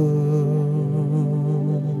all.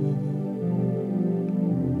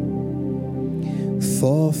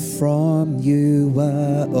 For from you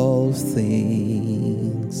are all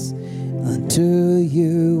things, unto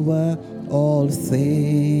you are all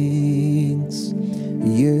things.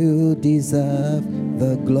 You deserve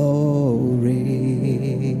the glory.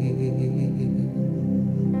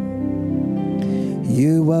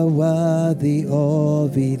 You are worthy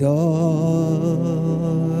of it all.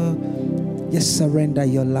 Just surrender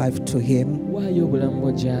your life to Him. Waayo obulamu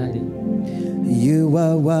bwo gy'ali. You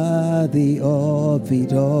are worthy of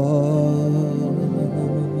it all.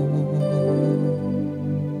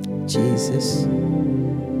 Jesus.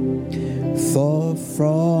 For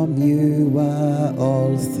from you are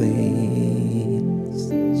all things.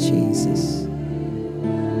 Jesus.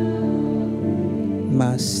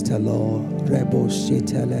 Master, Lord.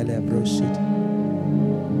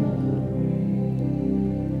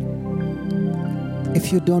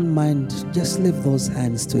 If you don't mind, just lift those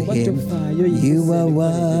hands to Him. You are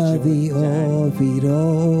worthy of it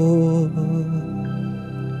all.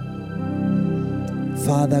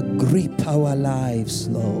 Father, grip our lives,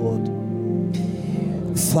 Lord.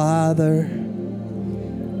 Father,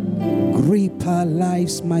 grip our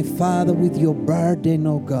lives, my Father, with your burden,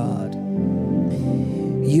 oh God.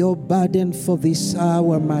 Your burden for this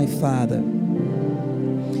hour, my Father.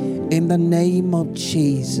 In the name of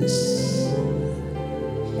Jesus.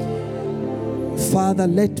 Father,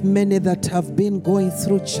 let many that have been going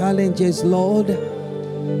through challenges, Lord,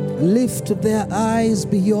 lift their eyes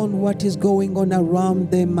beyond what is going on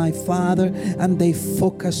around them, my Father, and they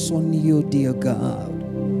focus on you, dear God.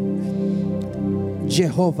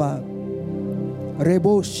 Jehovah,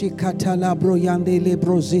 Reboshi katalabro yande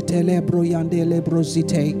lebrozite lebro yande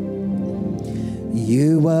lebrozite.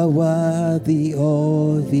 You are worthy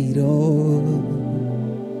of it all.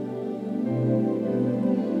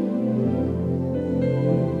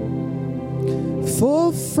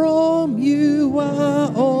 For from you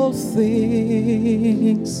are all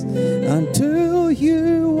things, and to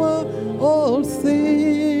you are all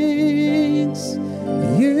things.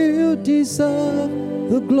 You deserve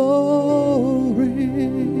the glory.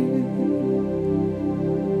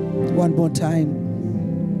 One more time.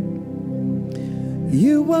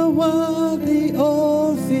 You are worthy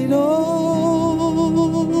of it all.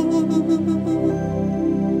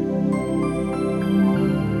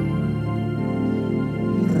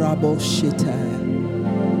 Raboshita.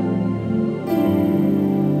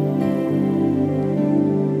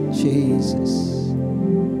 Jesus.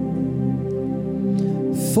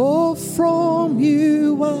 For from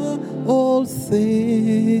you are all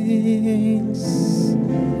things.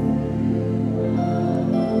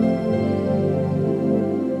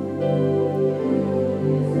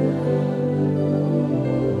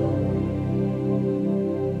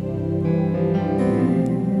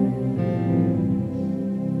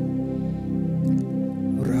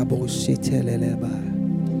 Raboshiteleleba.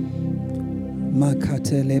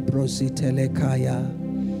 Makatele brositele kaya.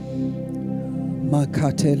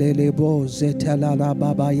 Makatelele bo zetelala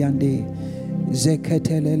baba yande.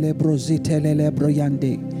 Zeketelele brositele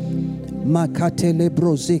broyande. Makatele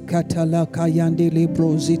brozikatala kayande le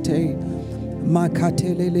brosite.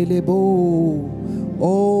 Makatelele bo.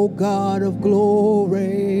 Oh God of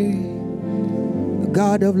glory.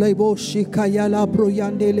 God of lebo shikayala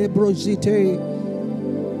broyande le brosite.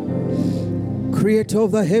 Creator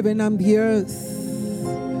of the heaven and the earth.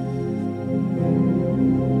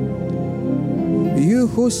 You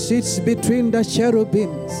who sits between the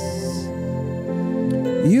cherubims.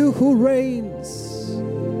 You who reigns.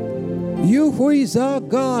 You who is our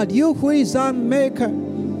God. You who is our maker.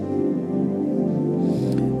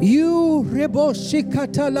 You rebo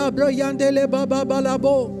shikatala broyandele baba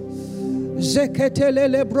balabo.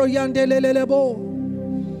 Zeketele broyandele lebo.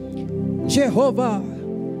 Jehovah.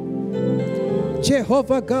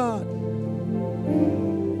 Jehovah God.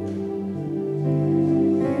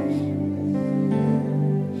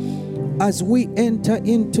 As we enter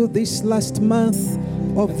into this last month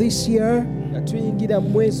of this year,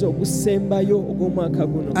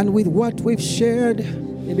 and with what we've shared,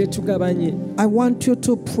 I want you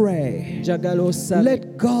to pray.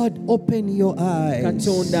 Let God open your eyes. Let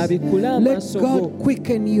God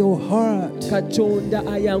quicken your heart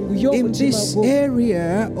in this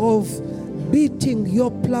area of beating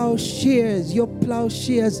your plowshares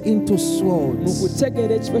into swords.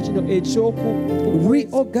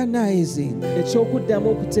 Reorganizing.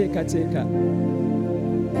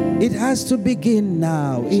 It has to begin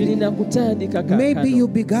now. Maybe you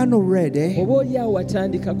began already,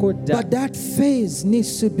 but that phase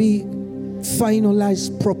needs to be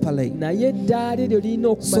finalized properly,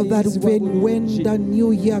 so that when the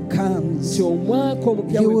new year comes, you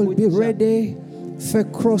will be ready for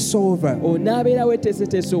crossover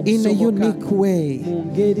in a unique way.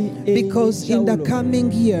 Because in the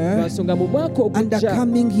coming year and the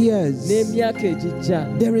coming years,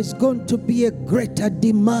 there is going to be a greater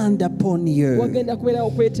demand upon you. A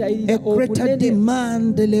greater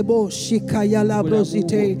demand. And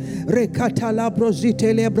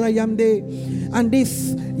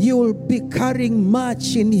if you will be carrying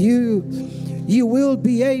much in you, you will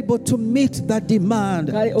be able to meet that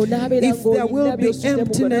demand. If there will be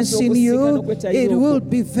emptiness in you, it will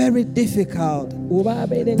be very difficult.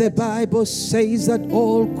 The Bible says that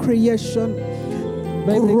all creation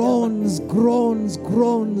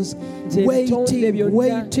groans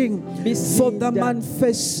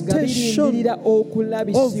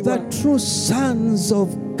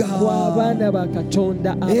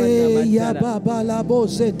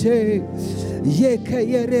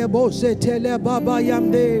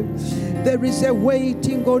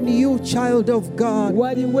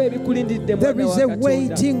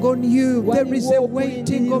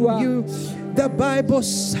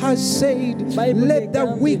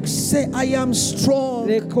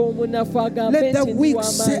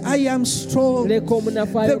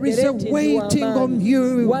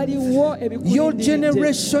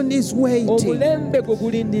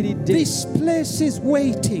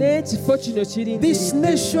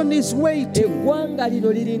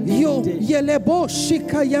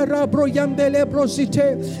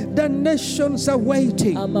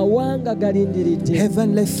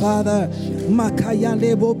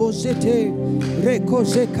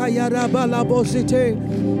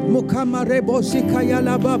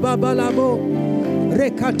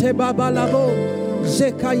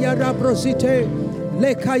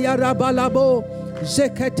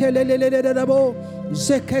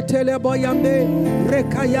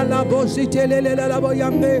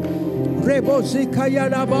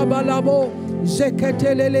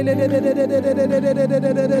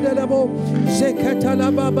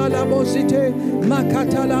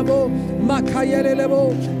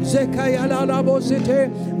lelebo, zekaya lalabo zete,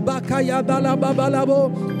 bakaya dalababa labo,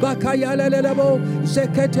 bakaya lelebo,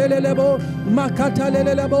 zekete lelebo, makata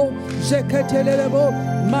lelebo, zekete lelebo,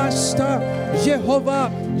 Master Jehovah,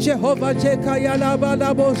 Jehovah zekaya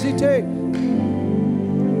labo zete.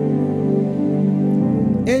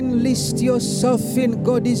 Enlist yourself in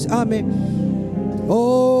God's army.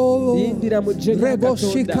 Oh,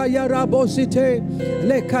 Reboshikaya Rabosite,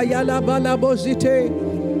 Lekayala Balabosite.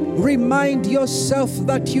 Remind yourself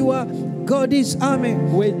that you are God's army.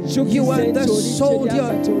 You are the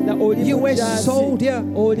soldier. You are a soldier.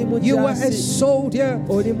 You are a soldier.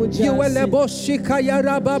 You are Leboshikaya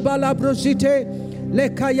Rababalabrosite.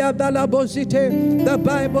 The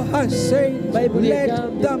Bible has said,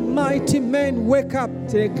 let the mighty men wake up.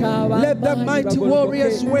 Let the mighty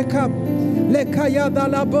warriors wake up.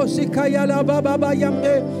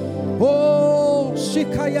 Oh,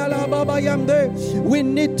 we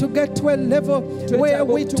need to get to a level where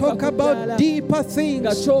we talk about deeper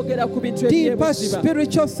things, deeper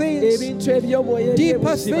spiritual things,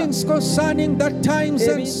 deeper things concerning the times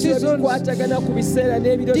and seasons,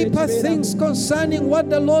 deeper things concerning what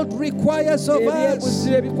the Lord requires of us,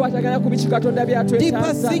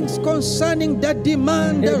 deeper things concerning the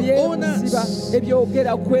demand on us, the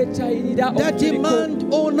demand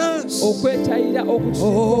on us.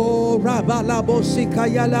 Oh,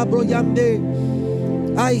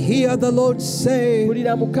 I hear the Lord say,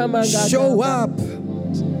 show up.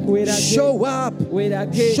 Show up.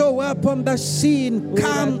 Show up on the scene.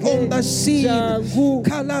 Come on the scene.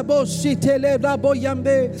 Kalabositele rabo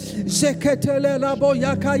yamde. Zeketele rabo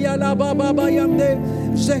yakaya la baba yamde.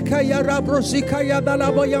 Zekaya rabro zikaya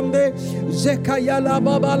dalabo yamde. Zekaya la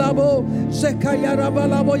baba labo. Zekaya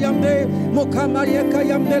rabalabo yamde. Mukamaya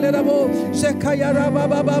kayamde labo. Zekaya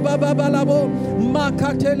rababa baba labo.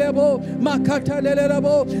 Makatelebo. Makatelele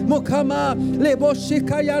labo. Mukama lebo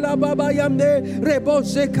shikaya la baba yamde. Rebo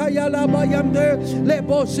zekaya. Let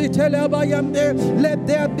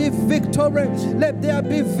there be victory. Let there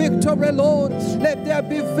be victory, Lord. Let there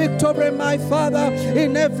be victory, my Father,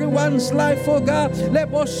 in everyone's life, oh God.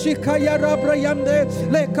 Leboshikaya rabrayamde,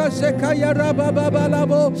 lekazekaya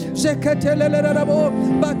rababalabo, zeketelelelabo,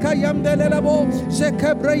 bakayamde lelabo,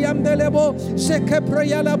 zekebrayamde lebo,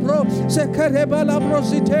 zekebrayalabro,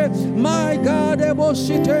 zekerebalabrosite. My God,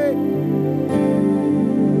 ebosite.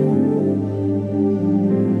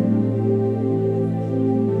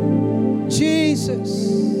 Jesus.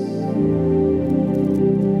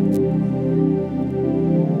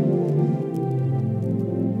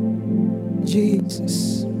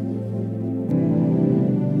 Jesus.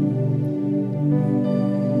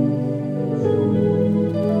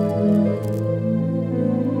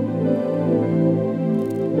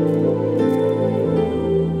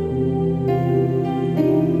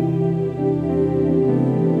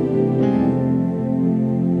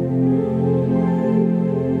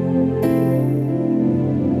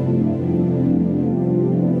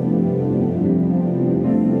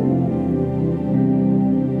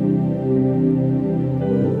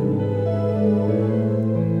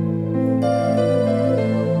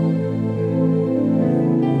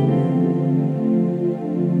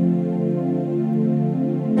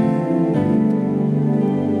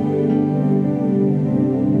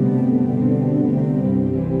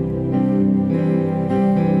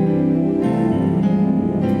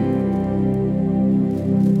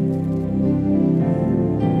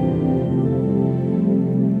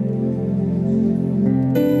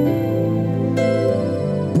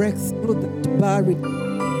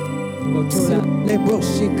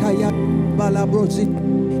 Bosikaya Balabrosi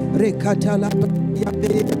Rekatala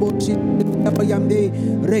Yamde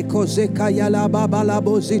Rekozeka Yala Babala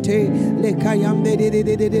Bozite Lekayamde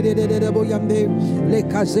Boyamde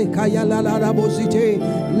Lekazeka Yala Bozite.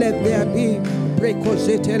 Let there be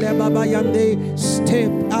Prekozitele Baba Yamde.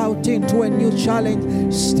 Step out into a new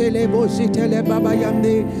challenge. Stele Bozitele Baba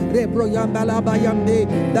Yamde Rebro Yambala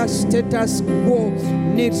Bayamde. That status quo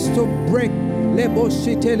needs to break.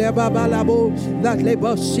 Lebosite lebaba labo, that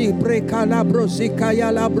lebosi breka labro zikaya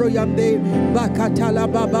labro yamde, bakata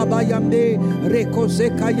lababa bayamde,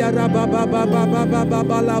 rekozeka yara baba baba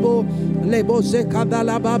baba labo, lebozeka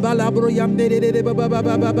dalababa labro yamde, baba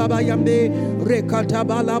baba yamde, rekata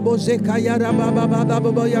balabo zeka yara baba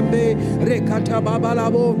baba yamde, rekata baba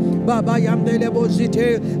labo, baba yamde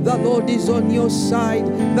lebosite. The Lord is on your side.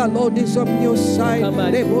 The Lord is on your side.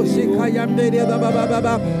 Lebosika yamde baba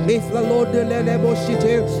baba. If the Lord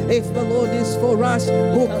if the Lord is for us,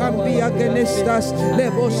 who can be against us?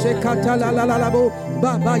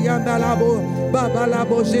 Baba Yandalabo, Baba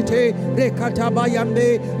Labozite,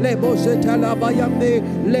 Rekatabayamde, Lebozitalabayamde.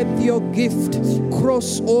 Let your gift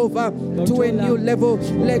cross over to a new level.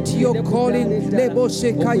 Let your calling,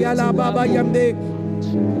 Lebosekayala Baba Yamde.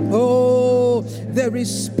 Oh, there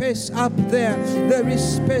is space up there. There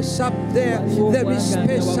is space up there. There is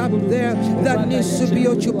space up there that needs to be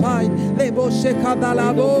occupied.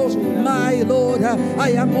 My Lord, I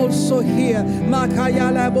am also here.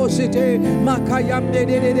 Makayala bosite, Makayamde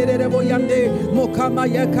de boyamde,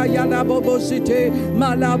 Mokamaya Kayala bobosite,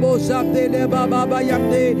 Malaboza de Baba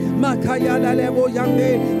Yamde, Makayala lebo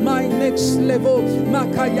yamde. My next level,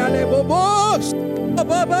 Makayale bobos.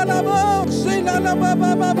 Baba labo, sila la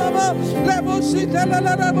baba baba, lebo sita la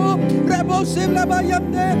la labo, lebo sila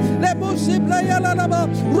bayamde, lebo sila ya la labo,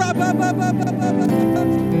 raba baba baba.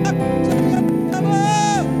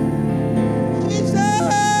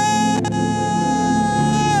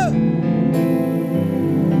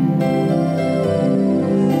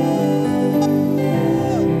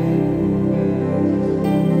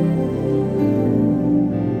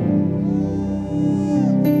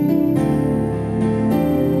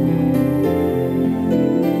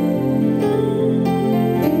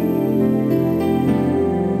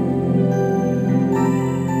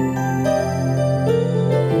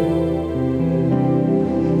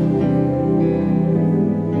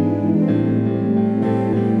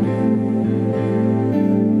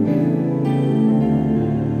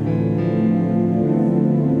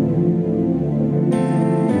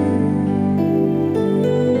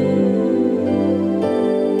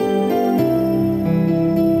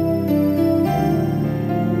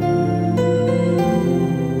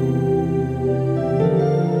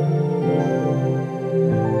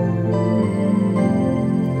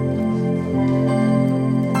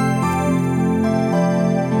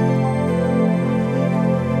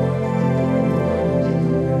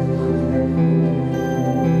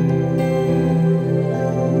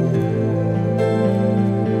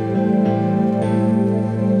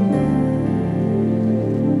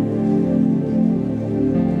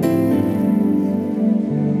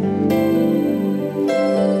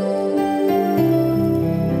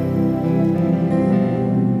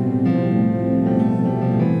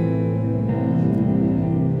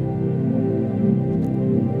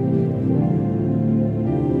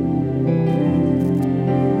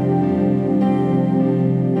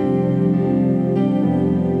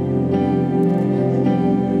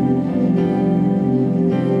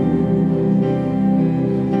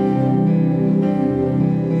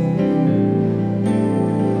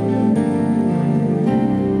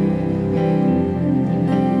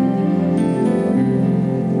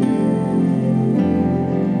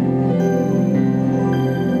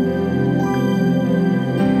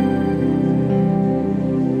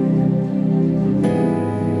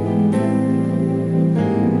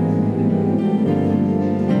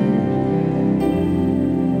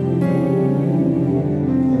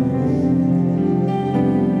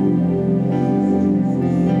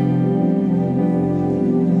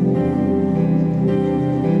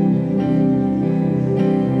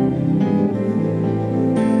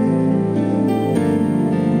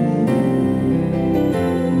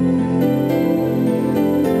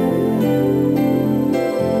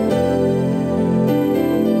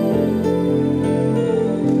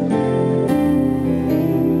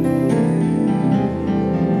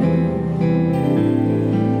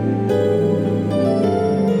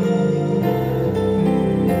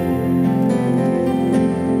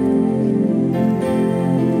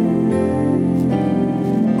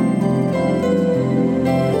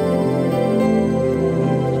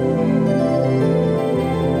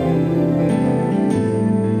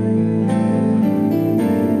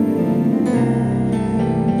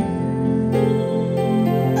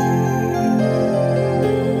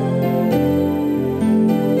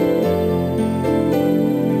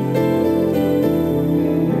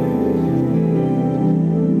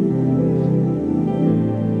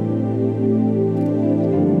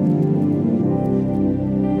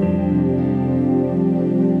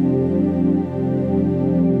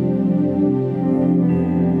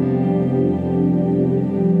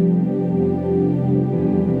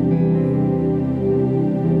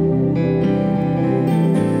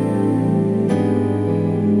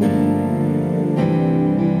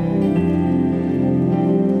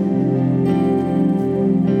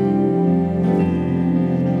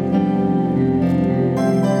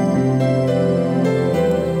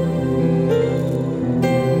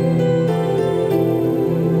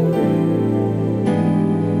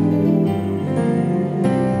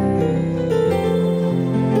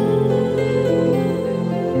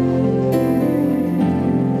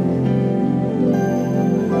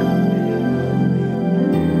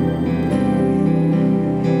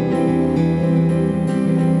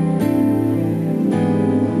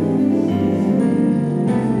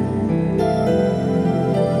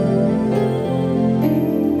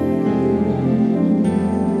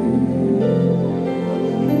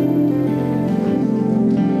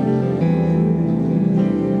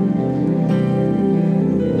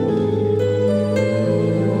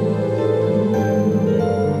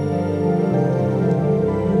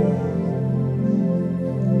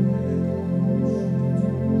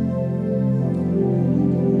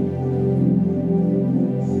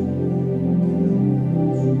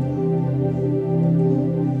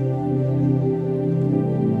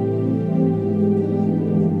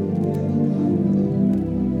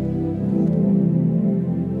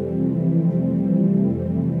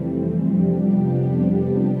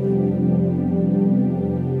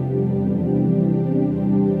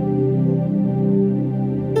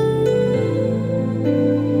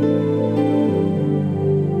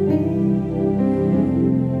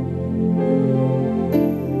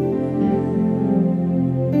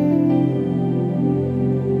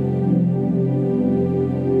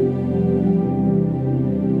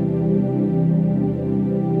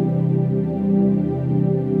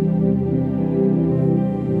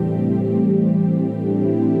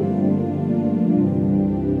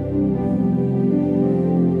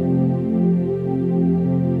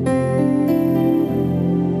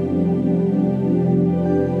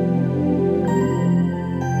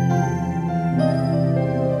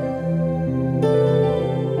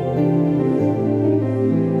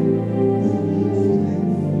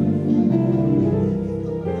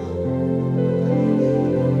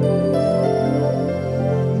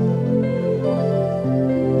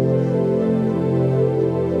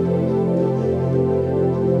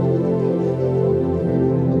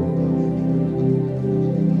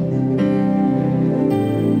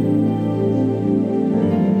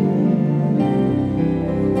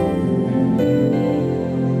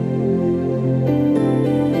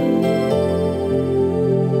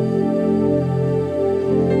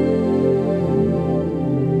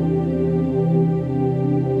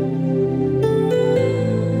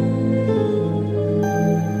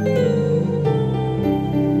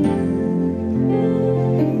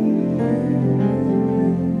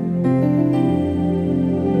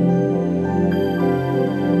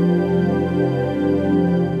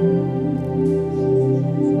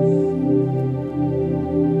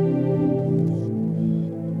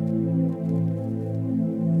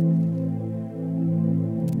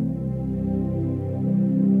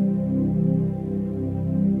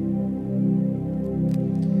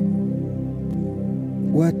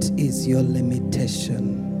 is your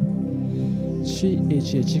limitation? ki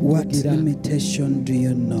ekyo What ekikugira limitation do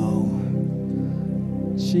you know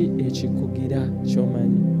ki ekikugira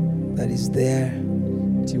ky'omanyi that is there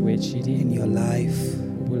nti weekiri in your life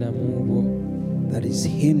mu bulamu bwo that is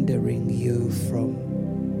hindering you from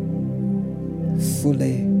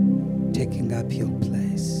fully taking up your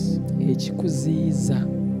place? ekikuziyiza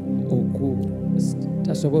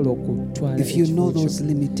tasobola okutwala If you know ekifo kyo. those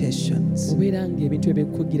limitations, obeera ng'ebintu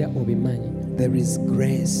ebikugira obimanyi there is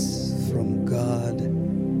grace from God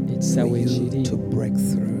ekisa for you weekiri to break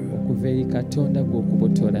through. okuva eri katonda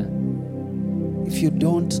gw'okubotola. If you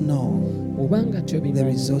don't know, obanga there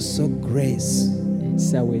tobimanyi is also grace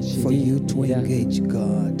ekisa for you to weekiri era engage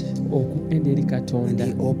God, okugenda eri and katonda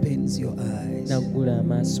He opens your eyes. naggula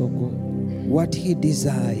amaaso go. What He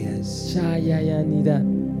desires kyayayanira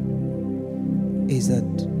is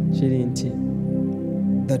that kiri nti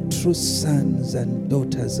the true sons and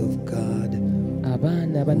daughters of God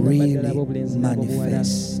abaana bannabaddala really b'obulenzi n'ab'obuwala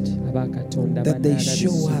manifest, aba katonda that they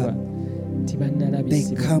show bannalabisibwa up, nti they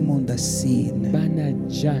bannalabisibwa come on the scene,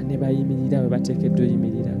 banajja ne bayimirira we bateekeddwa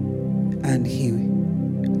oyimirira, and He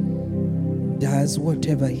does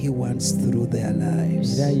whatever He wants through their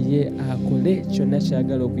lives. era ye akole kyonna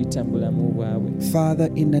ky'agala okuyita mu bulamu bwabwe. Father,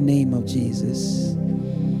 in the name of Jesus,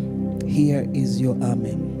 here is your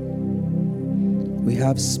army. We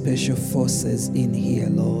have special forces in here,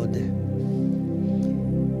 Lord.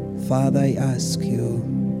 Father, I ask you,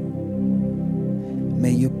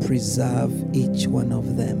 may you preserve each one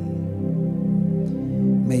of them.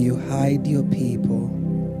 May you hide your people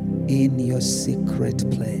in your secret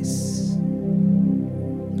place.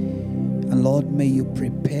 And Lord, may you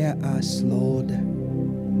prepare us, Lord,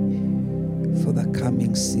 for the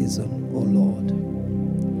coming season, oh Lord.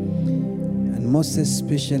 And most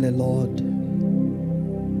especially, Lord,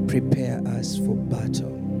 prepare us for battle.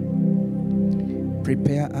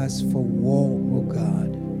 Prepare us for war, oh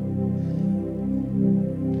God.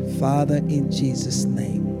 Father, in Jesus'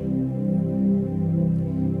 name,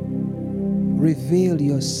 reveal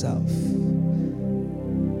yourself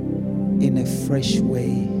in a fresh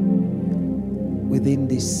way within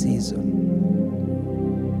this season.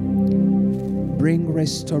 Bring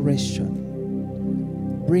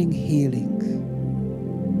restoration, bring healing.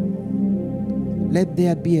 Let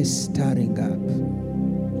there be a stirring up,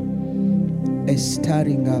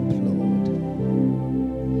 Lord.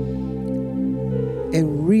 A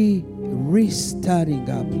restarting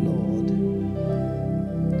up, Lord.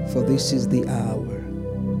 For this is the hour.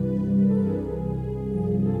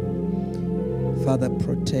 Father,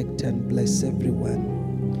 protect and bless everyone.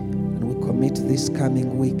 And we commit this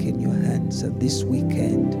coming week in your hands, and this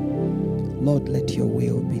weekend, Lord, let your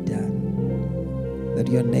will be done. Let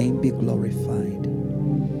your name be glorified.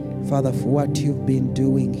 Father, for what you've been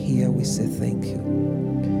doing here, we say thank you.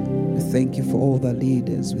 We thank you for all the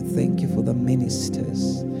leaders. We thank you for the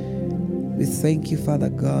ministers. We thank you, Father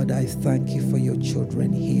God. I thank you for your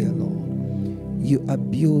children here, Lord. You are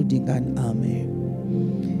building an army.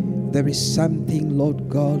 There is something, Lord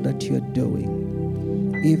God, that you're doing.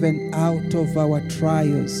 Even out of our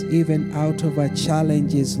trials, even out of our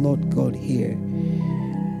challenges, Lord God, here,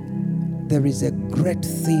 there is a great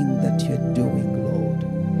thing that you're doing, Lord.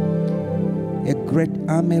 A great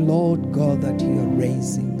army, Lord God, that you are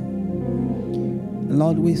raising.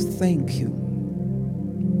 Lord, we thank you.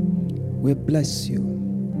 We bless you.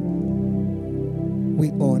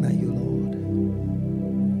 We honor you, Lord.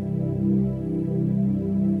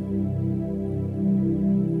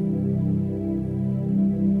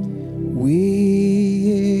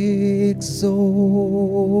 We exalt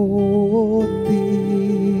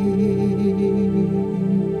thee.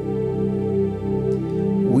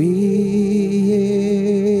 We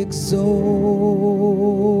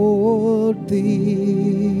exalt thee.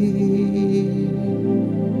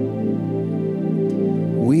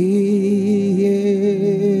 We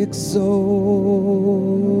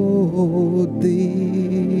exalt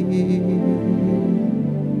thee.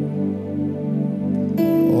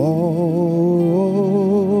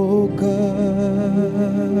 Oh God,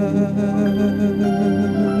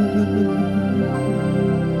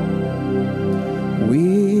 we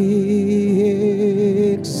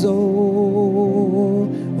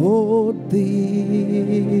exalt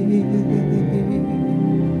thee.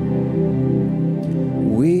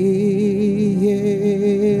 We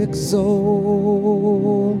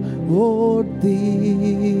exalt thee.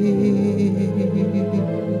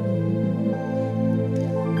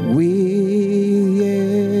 We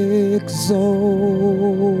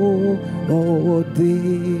exalt thee.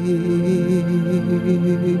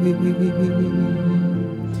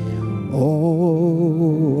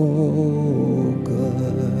 Oh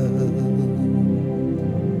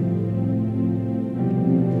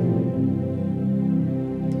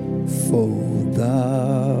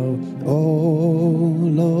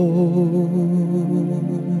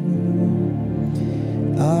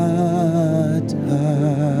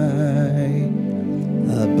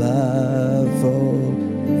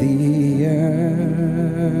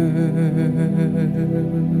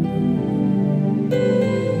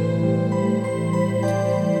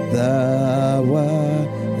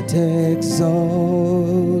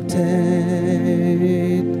exalted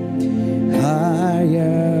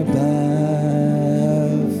higher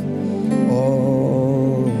above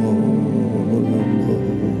all.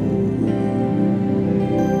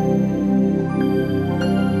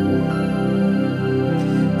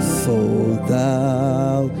 For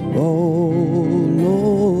thou, O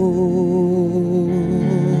Lord,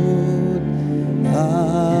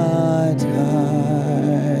 art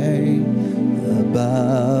high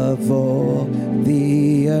above all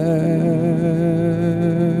the earth,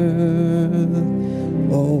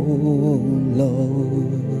 O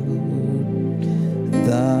Lord,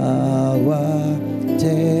 thou art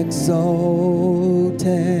exalted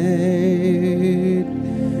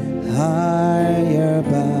higher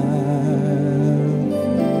above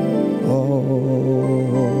all,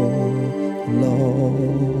 Lord.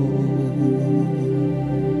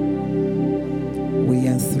 We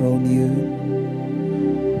enthrone you.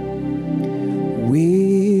 We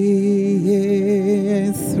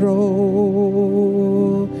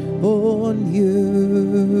enthrone you.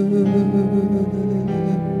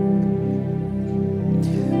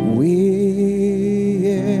 We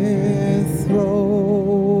enthrone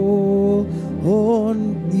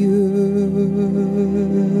you.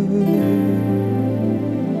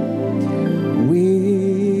 We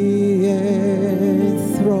enthrone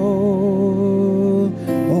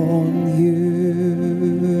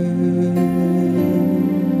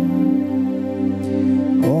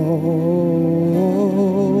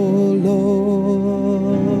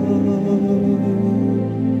you.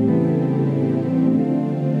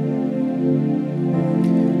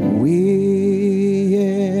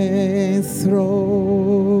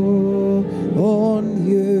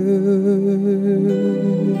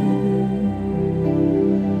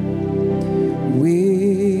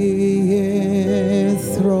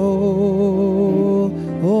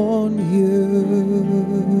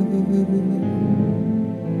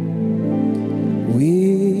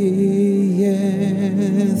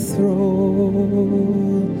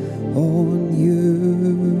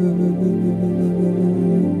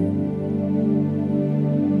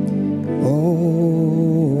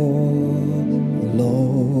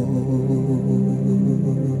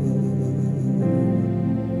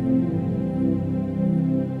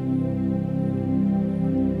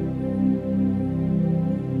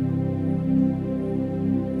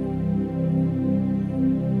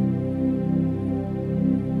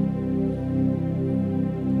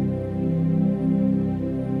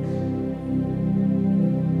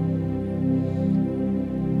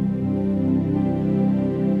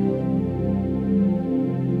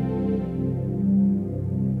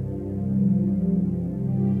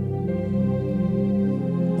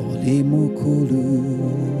 Oli mukulu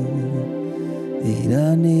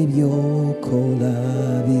era n'ebyokola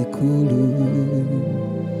bikulu,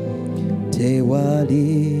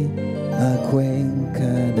 tewali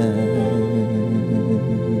akwenkana,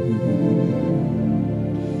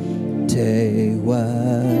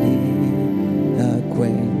 tewali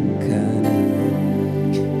akwenkana.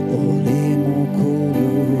 Oli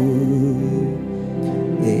mukulu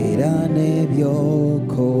era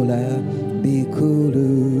n'ebyokola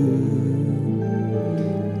bikulu,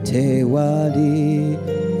 tewali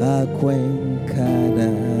akwenkana,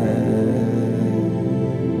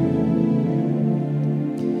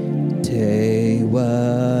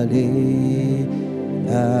 tewali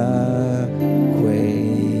akwenkana.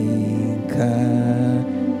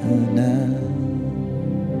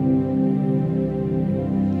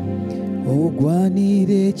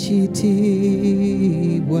 Ogwanira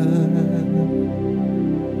ekitiibwa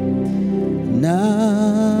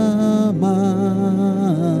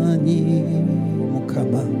n'amaanyi,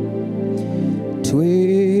 Mukama,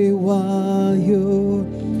 twewaayo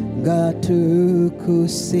nga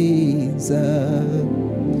tukusinza,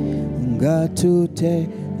 nga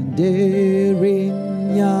tutenda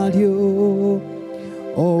erinnya lyo.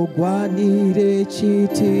 Ogwanira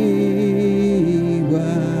ekitiibwa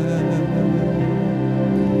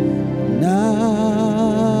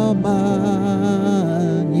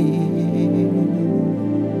n'amaanyi,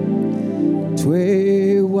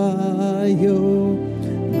 twewaayo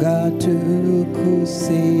nga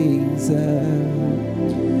tukusinza,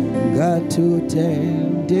 nga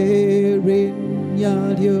tutenda erinnya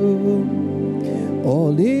lyo.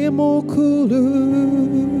 Oli mukulu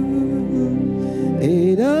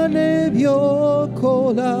era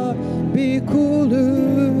n'ebyokola bikulu,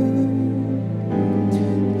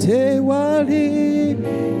 tewali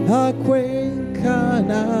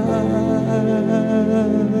akwenkana,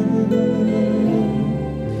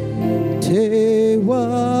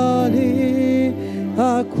 tewali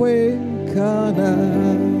akwenkana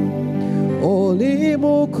oli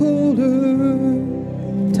mukulu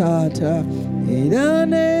tata era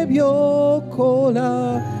nebyokola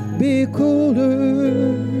bikulu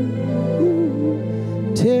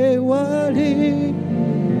tewali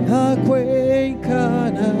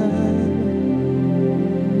akwenkana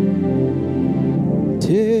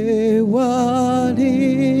tewali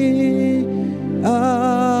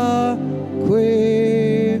akwenkana.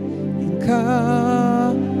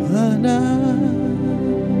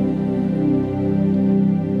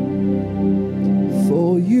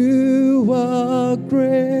 For you are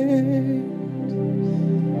great,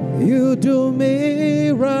 you do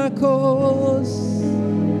miracles.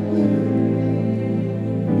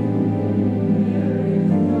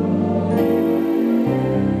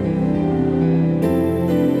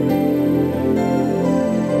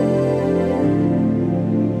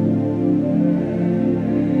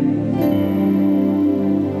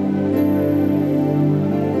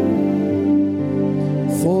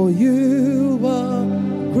 For you are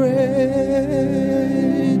great,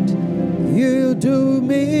 you do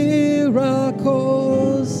miracles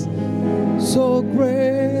so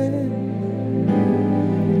great.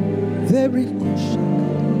 Very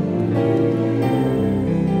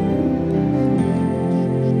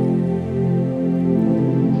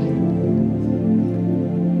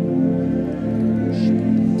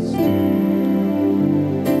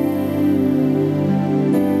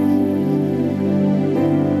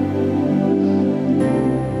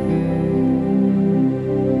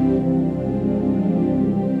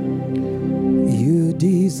you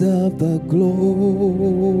deserve the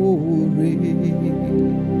glory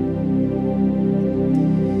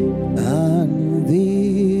and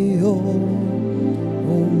the honor.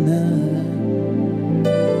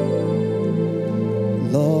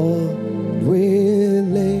 Lord, we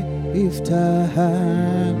lift our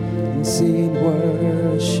hands in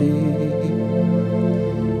worship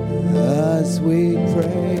as we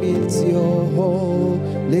praise your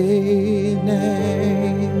holy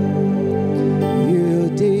name. You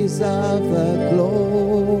deserve the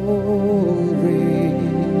glory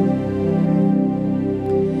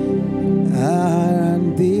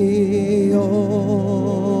and the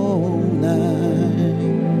honor.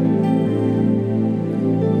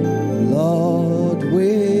 Lord, we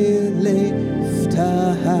lift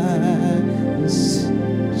our hands.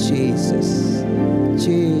 Jesus,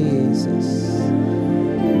 Jesus,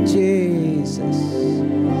 Jesus,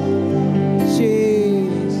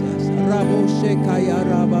 Jesus. Raboshekaya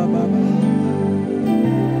Rabababa.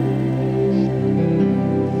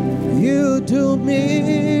 You do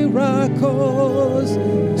miracles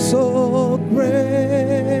so great.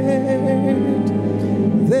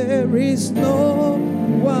 There is no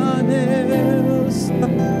one else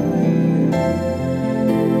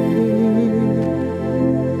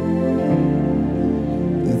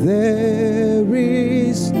there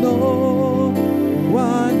is no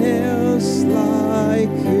one else like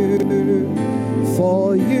you,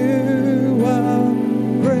 for you are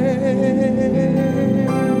great.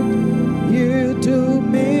 You do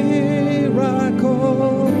miracles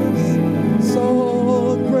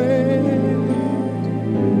so great.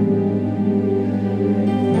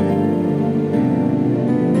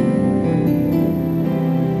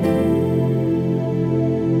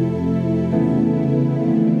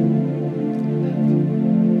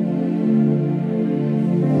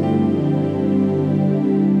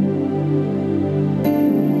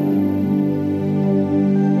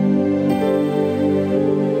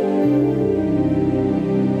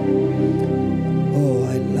 Oh,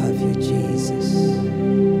 I love you, Jesus.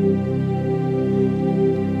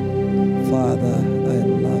 Father, I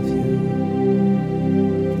love you.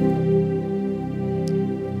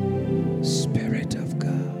 Spirit of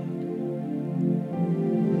God,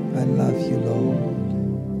 I love you, Lord.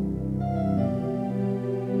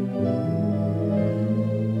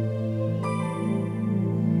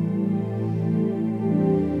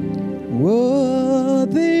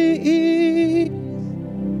 Worthy is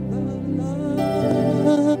the Lamb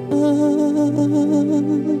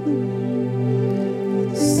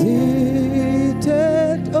seated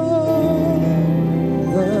on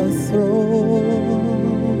the throne.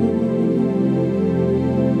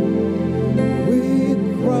 We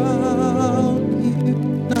crown you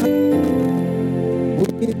now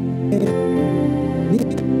with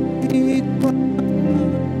any crown.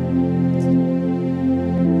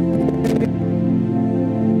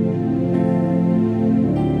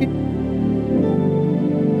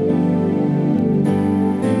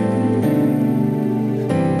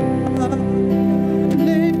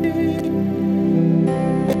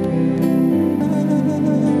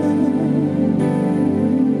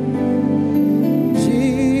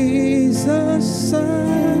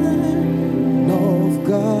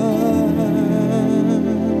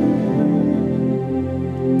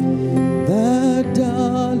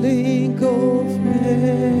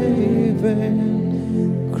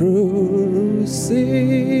 crucified.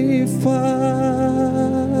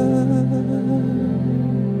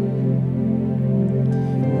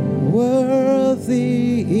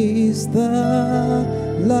 Worthy is the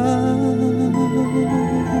Lamb.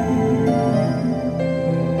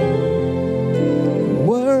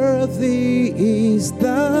 Worthy is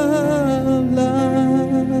the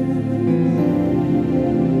Lamb.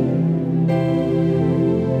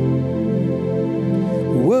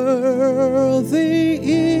 Worthy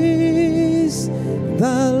is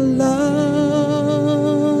the Lamb.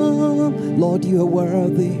 Lord, you are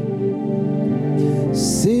worthy.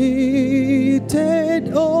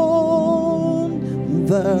 Seated on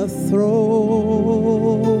the throne,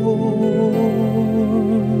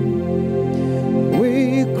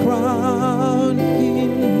 we crown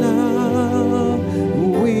him now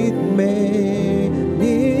with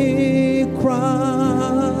many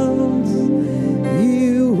crowns.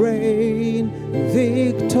 You reign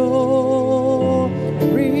victorious.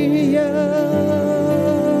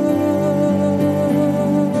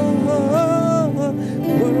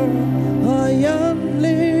 I am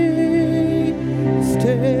lifted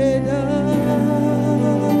up.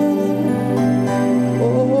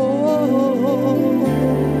 Oh,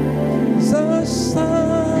 the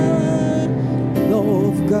Son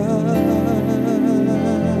of God,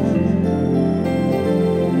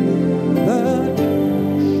 that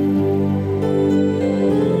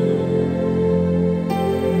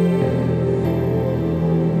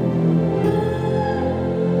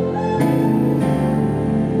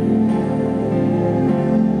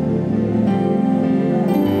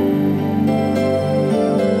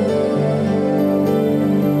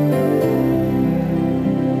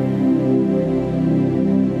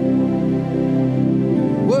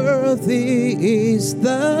worthy is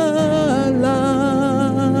the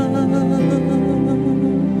Lamb.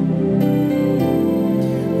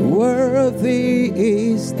 Worthy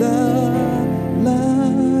is the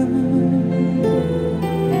Lamb.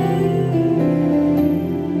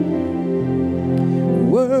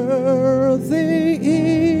 Worthy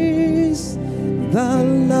is the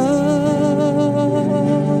Lamb.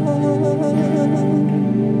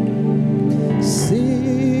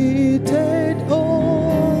 Seated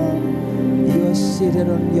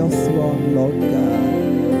on your throne, Lord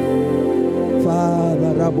God.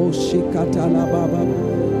 Father, Raboshikata la Baba,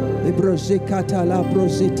 Ibrojikata la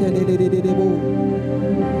Brojitelebo.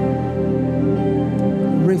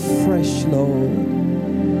 Refresh, Lord.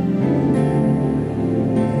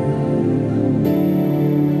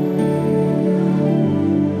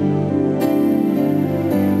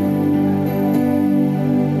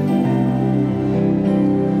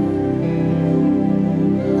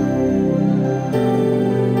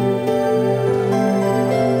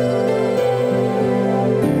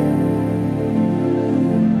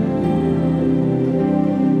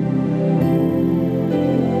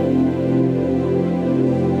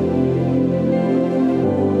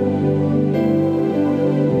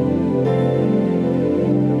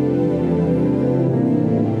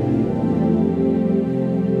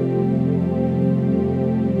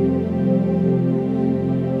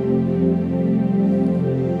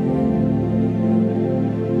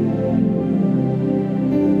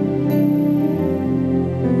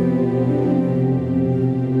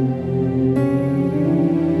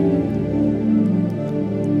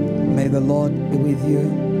 the Lord be with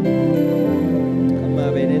you.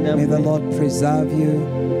 May the Lord preserve you.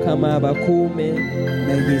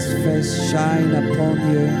 May His face shine upon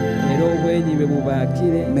you.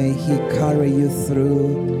 May He carry you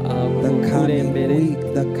through the coming week,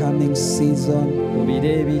 the coming season.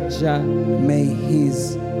 May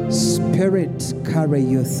His Spirit carry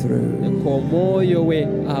you through.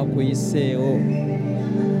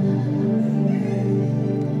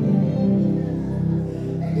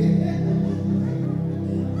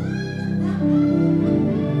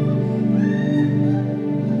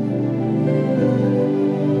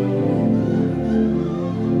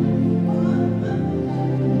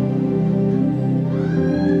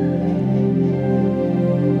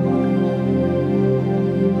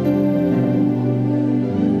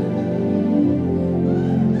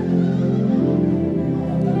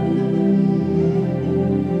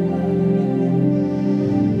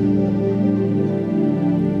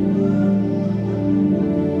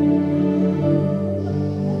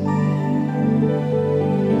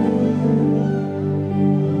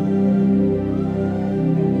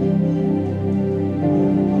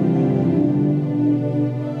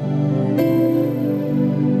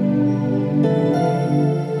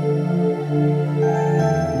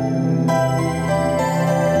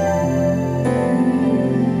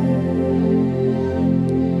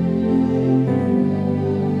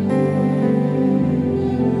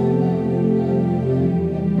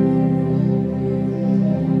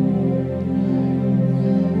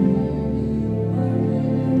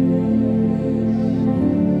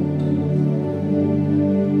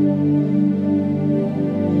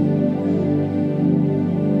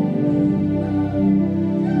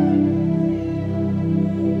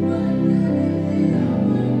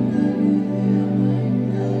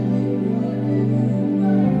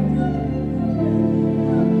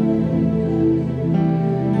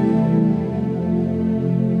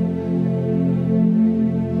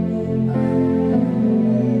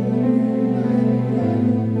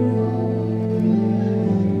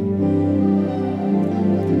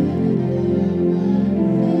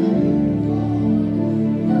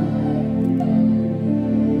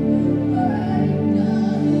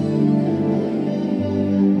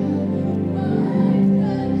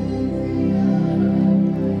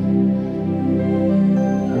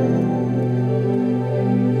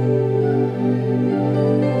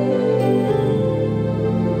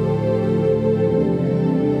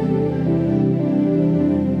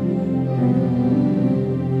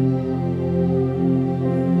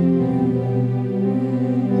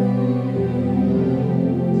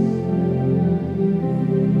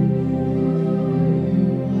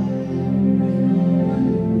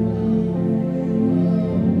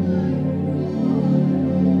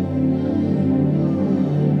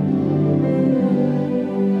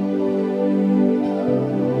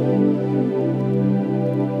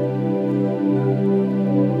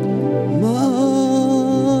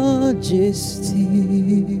 majesty.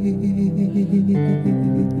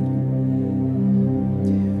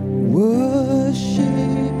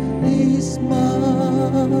 Worship His majesty.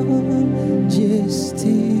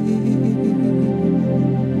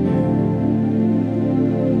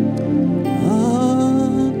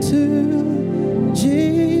 Unto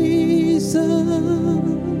Jesus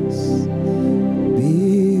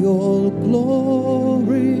be all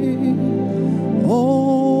glory,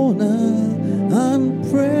 honor, and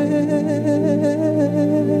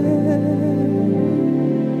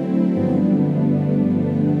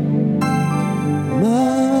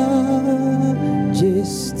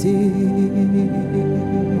majesty.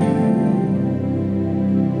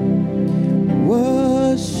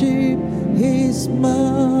 Worship His majesty.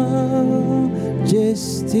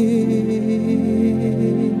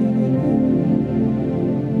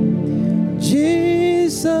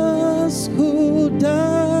 Jesus who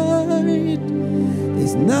died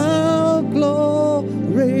is now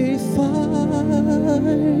glorified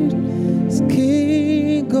as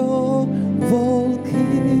King of all kings.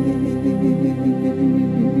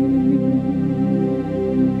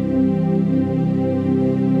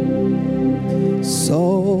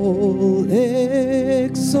 Soul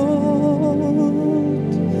exalt,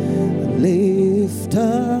 lift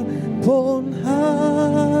upon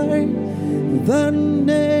high the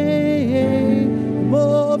name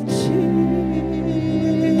of Jesus.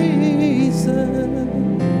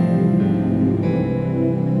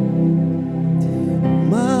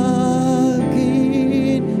 Magnify,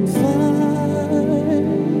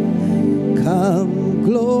 come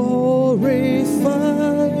glorify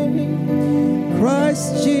Christ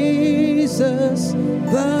Jesus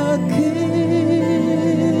the King.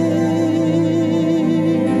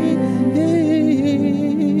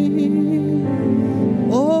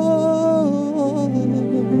 Oh,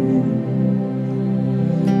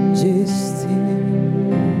 majesty.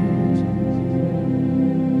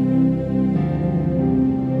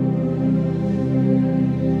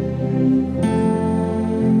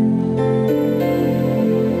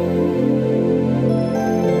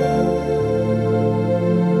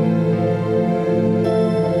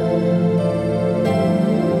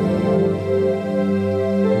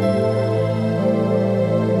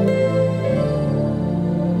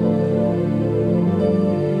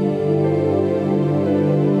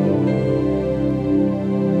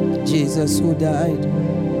 Jesus who died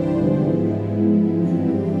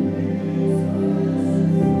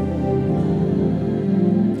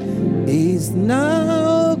is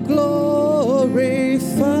now glorified,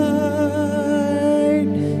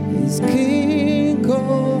 is King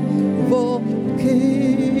of all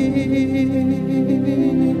kings.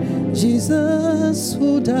 Jesus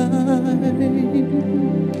who died,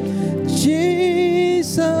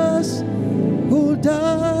 Jesus who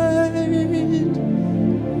died.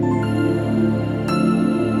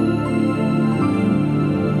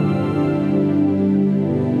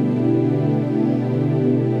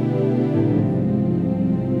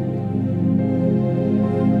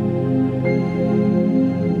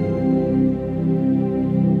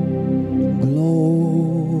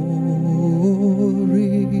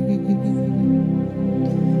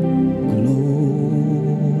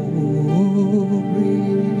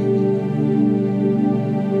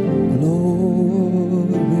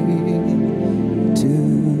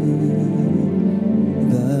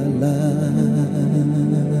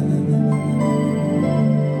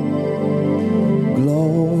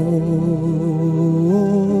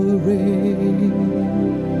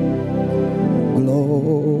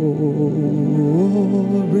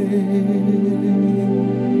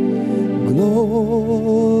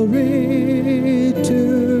 Glory to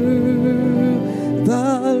the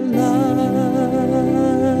Lamb,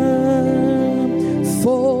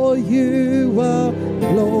 for you are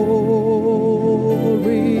glorious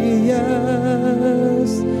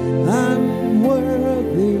and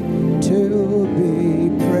worthy to be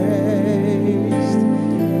praised.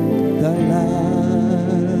 The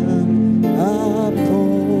Lamb upon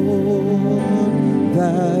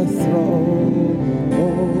the throne.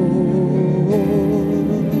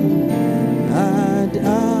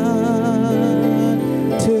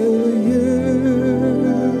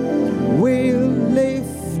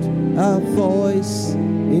 Voice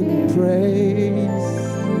in praise.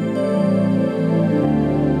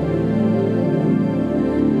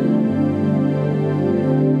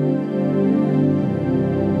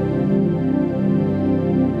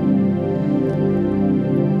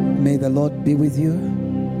 May the Lord be with you.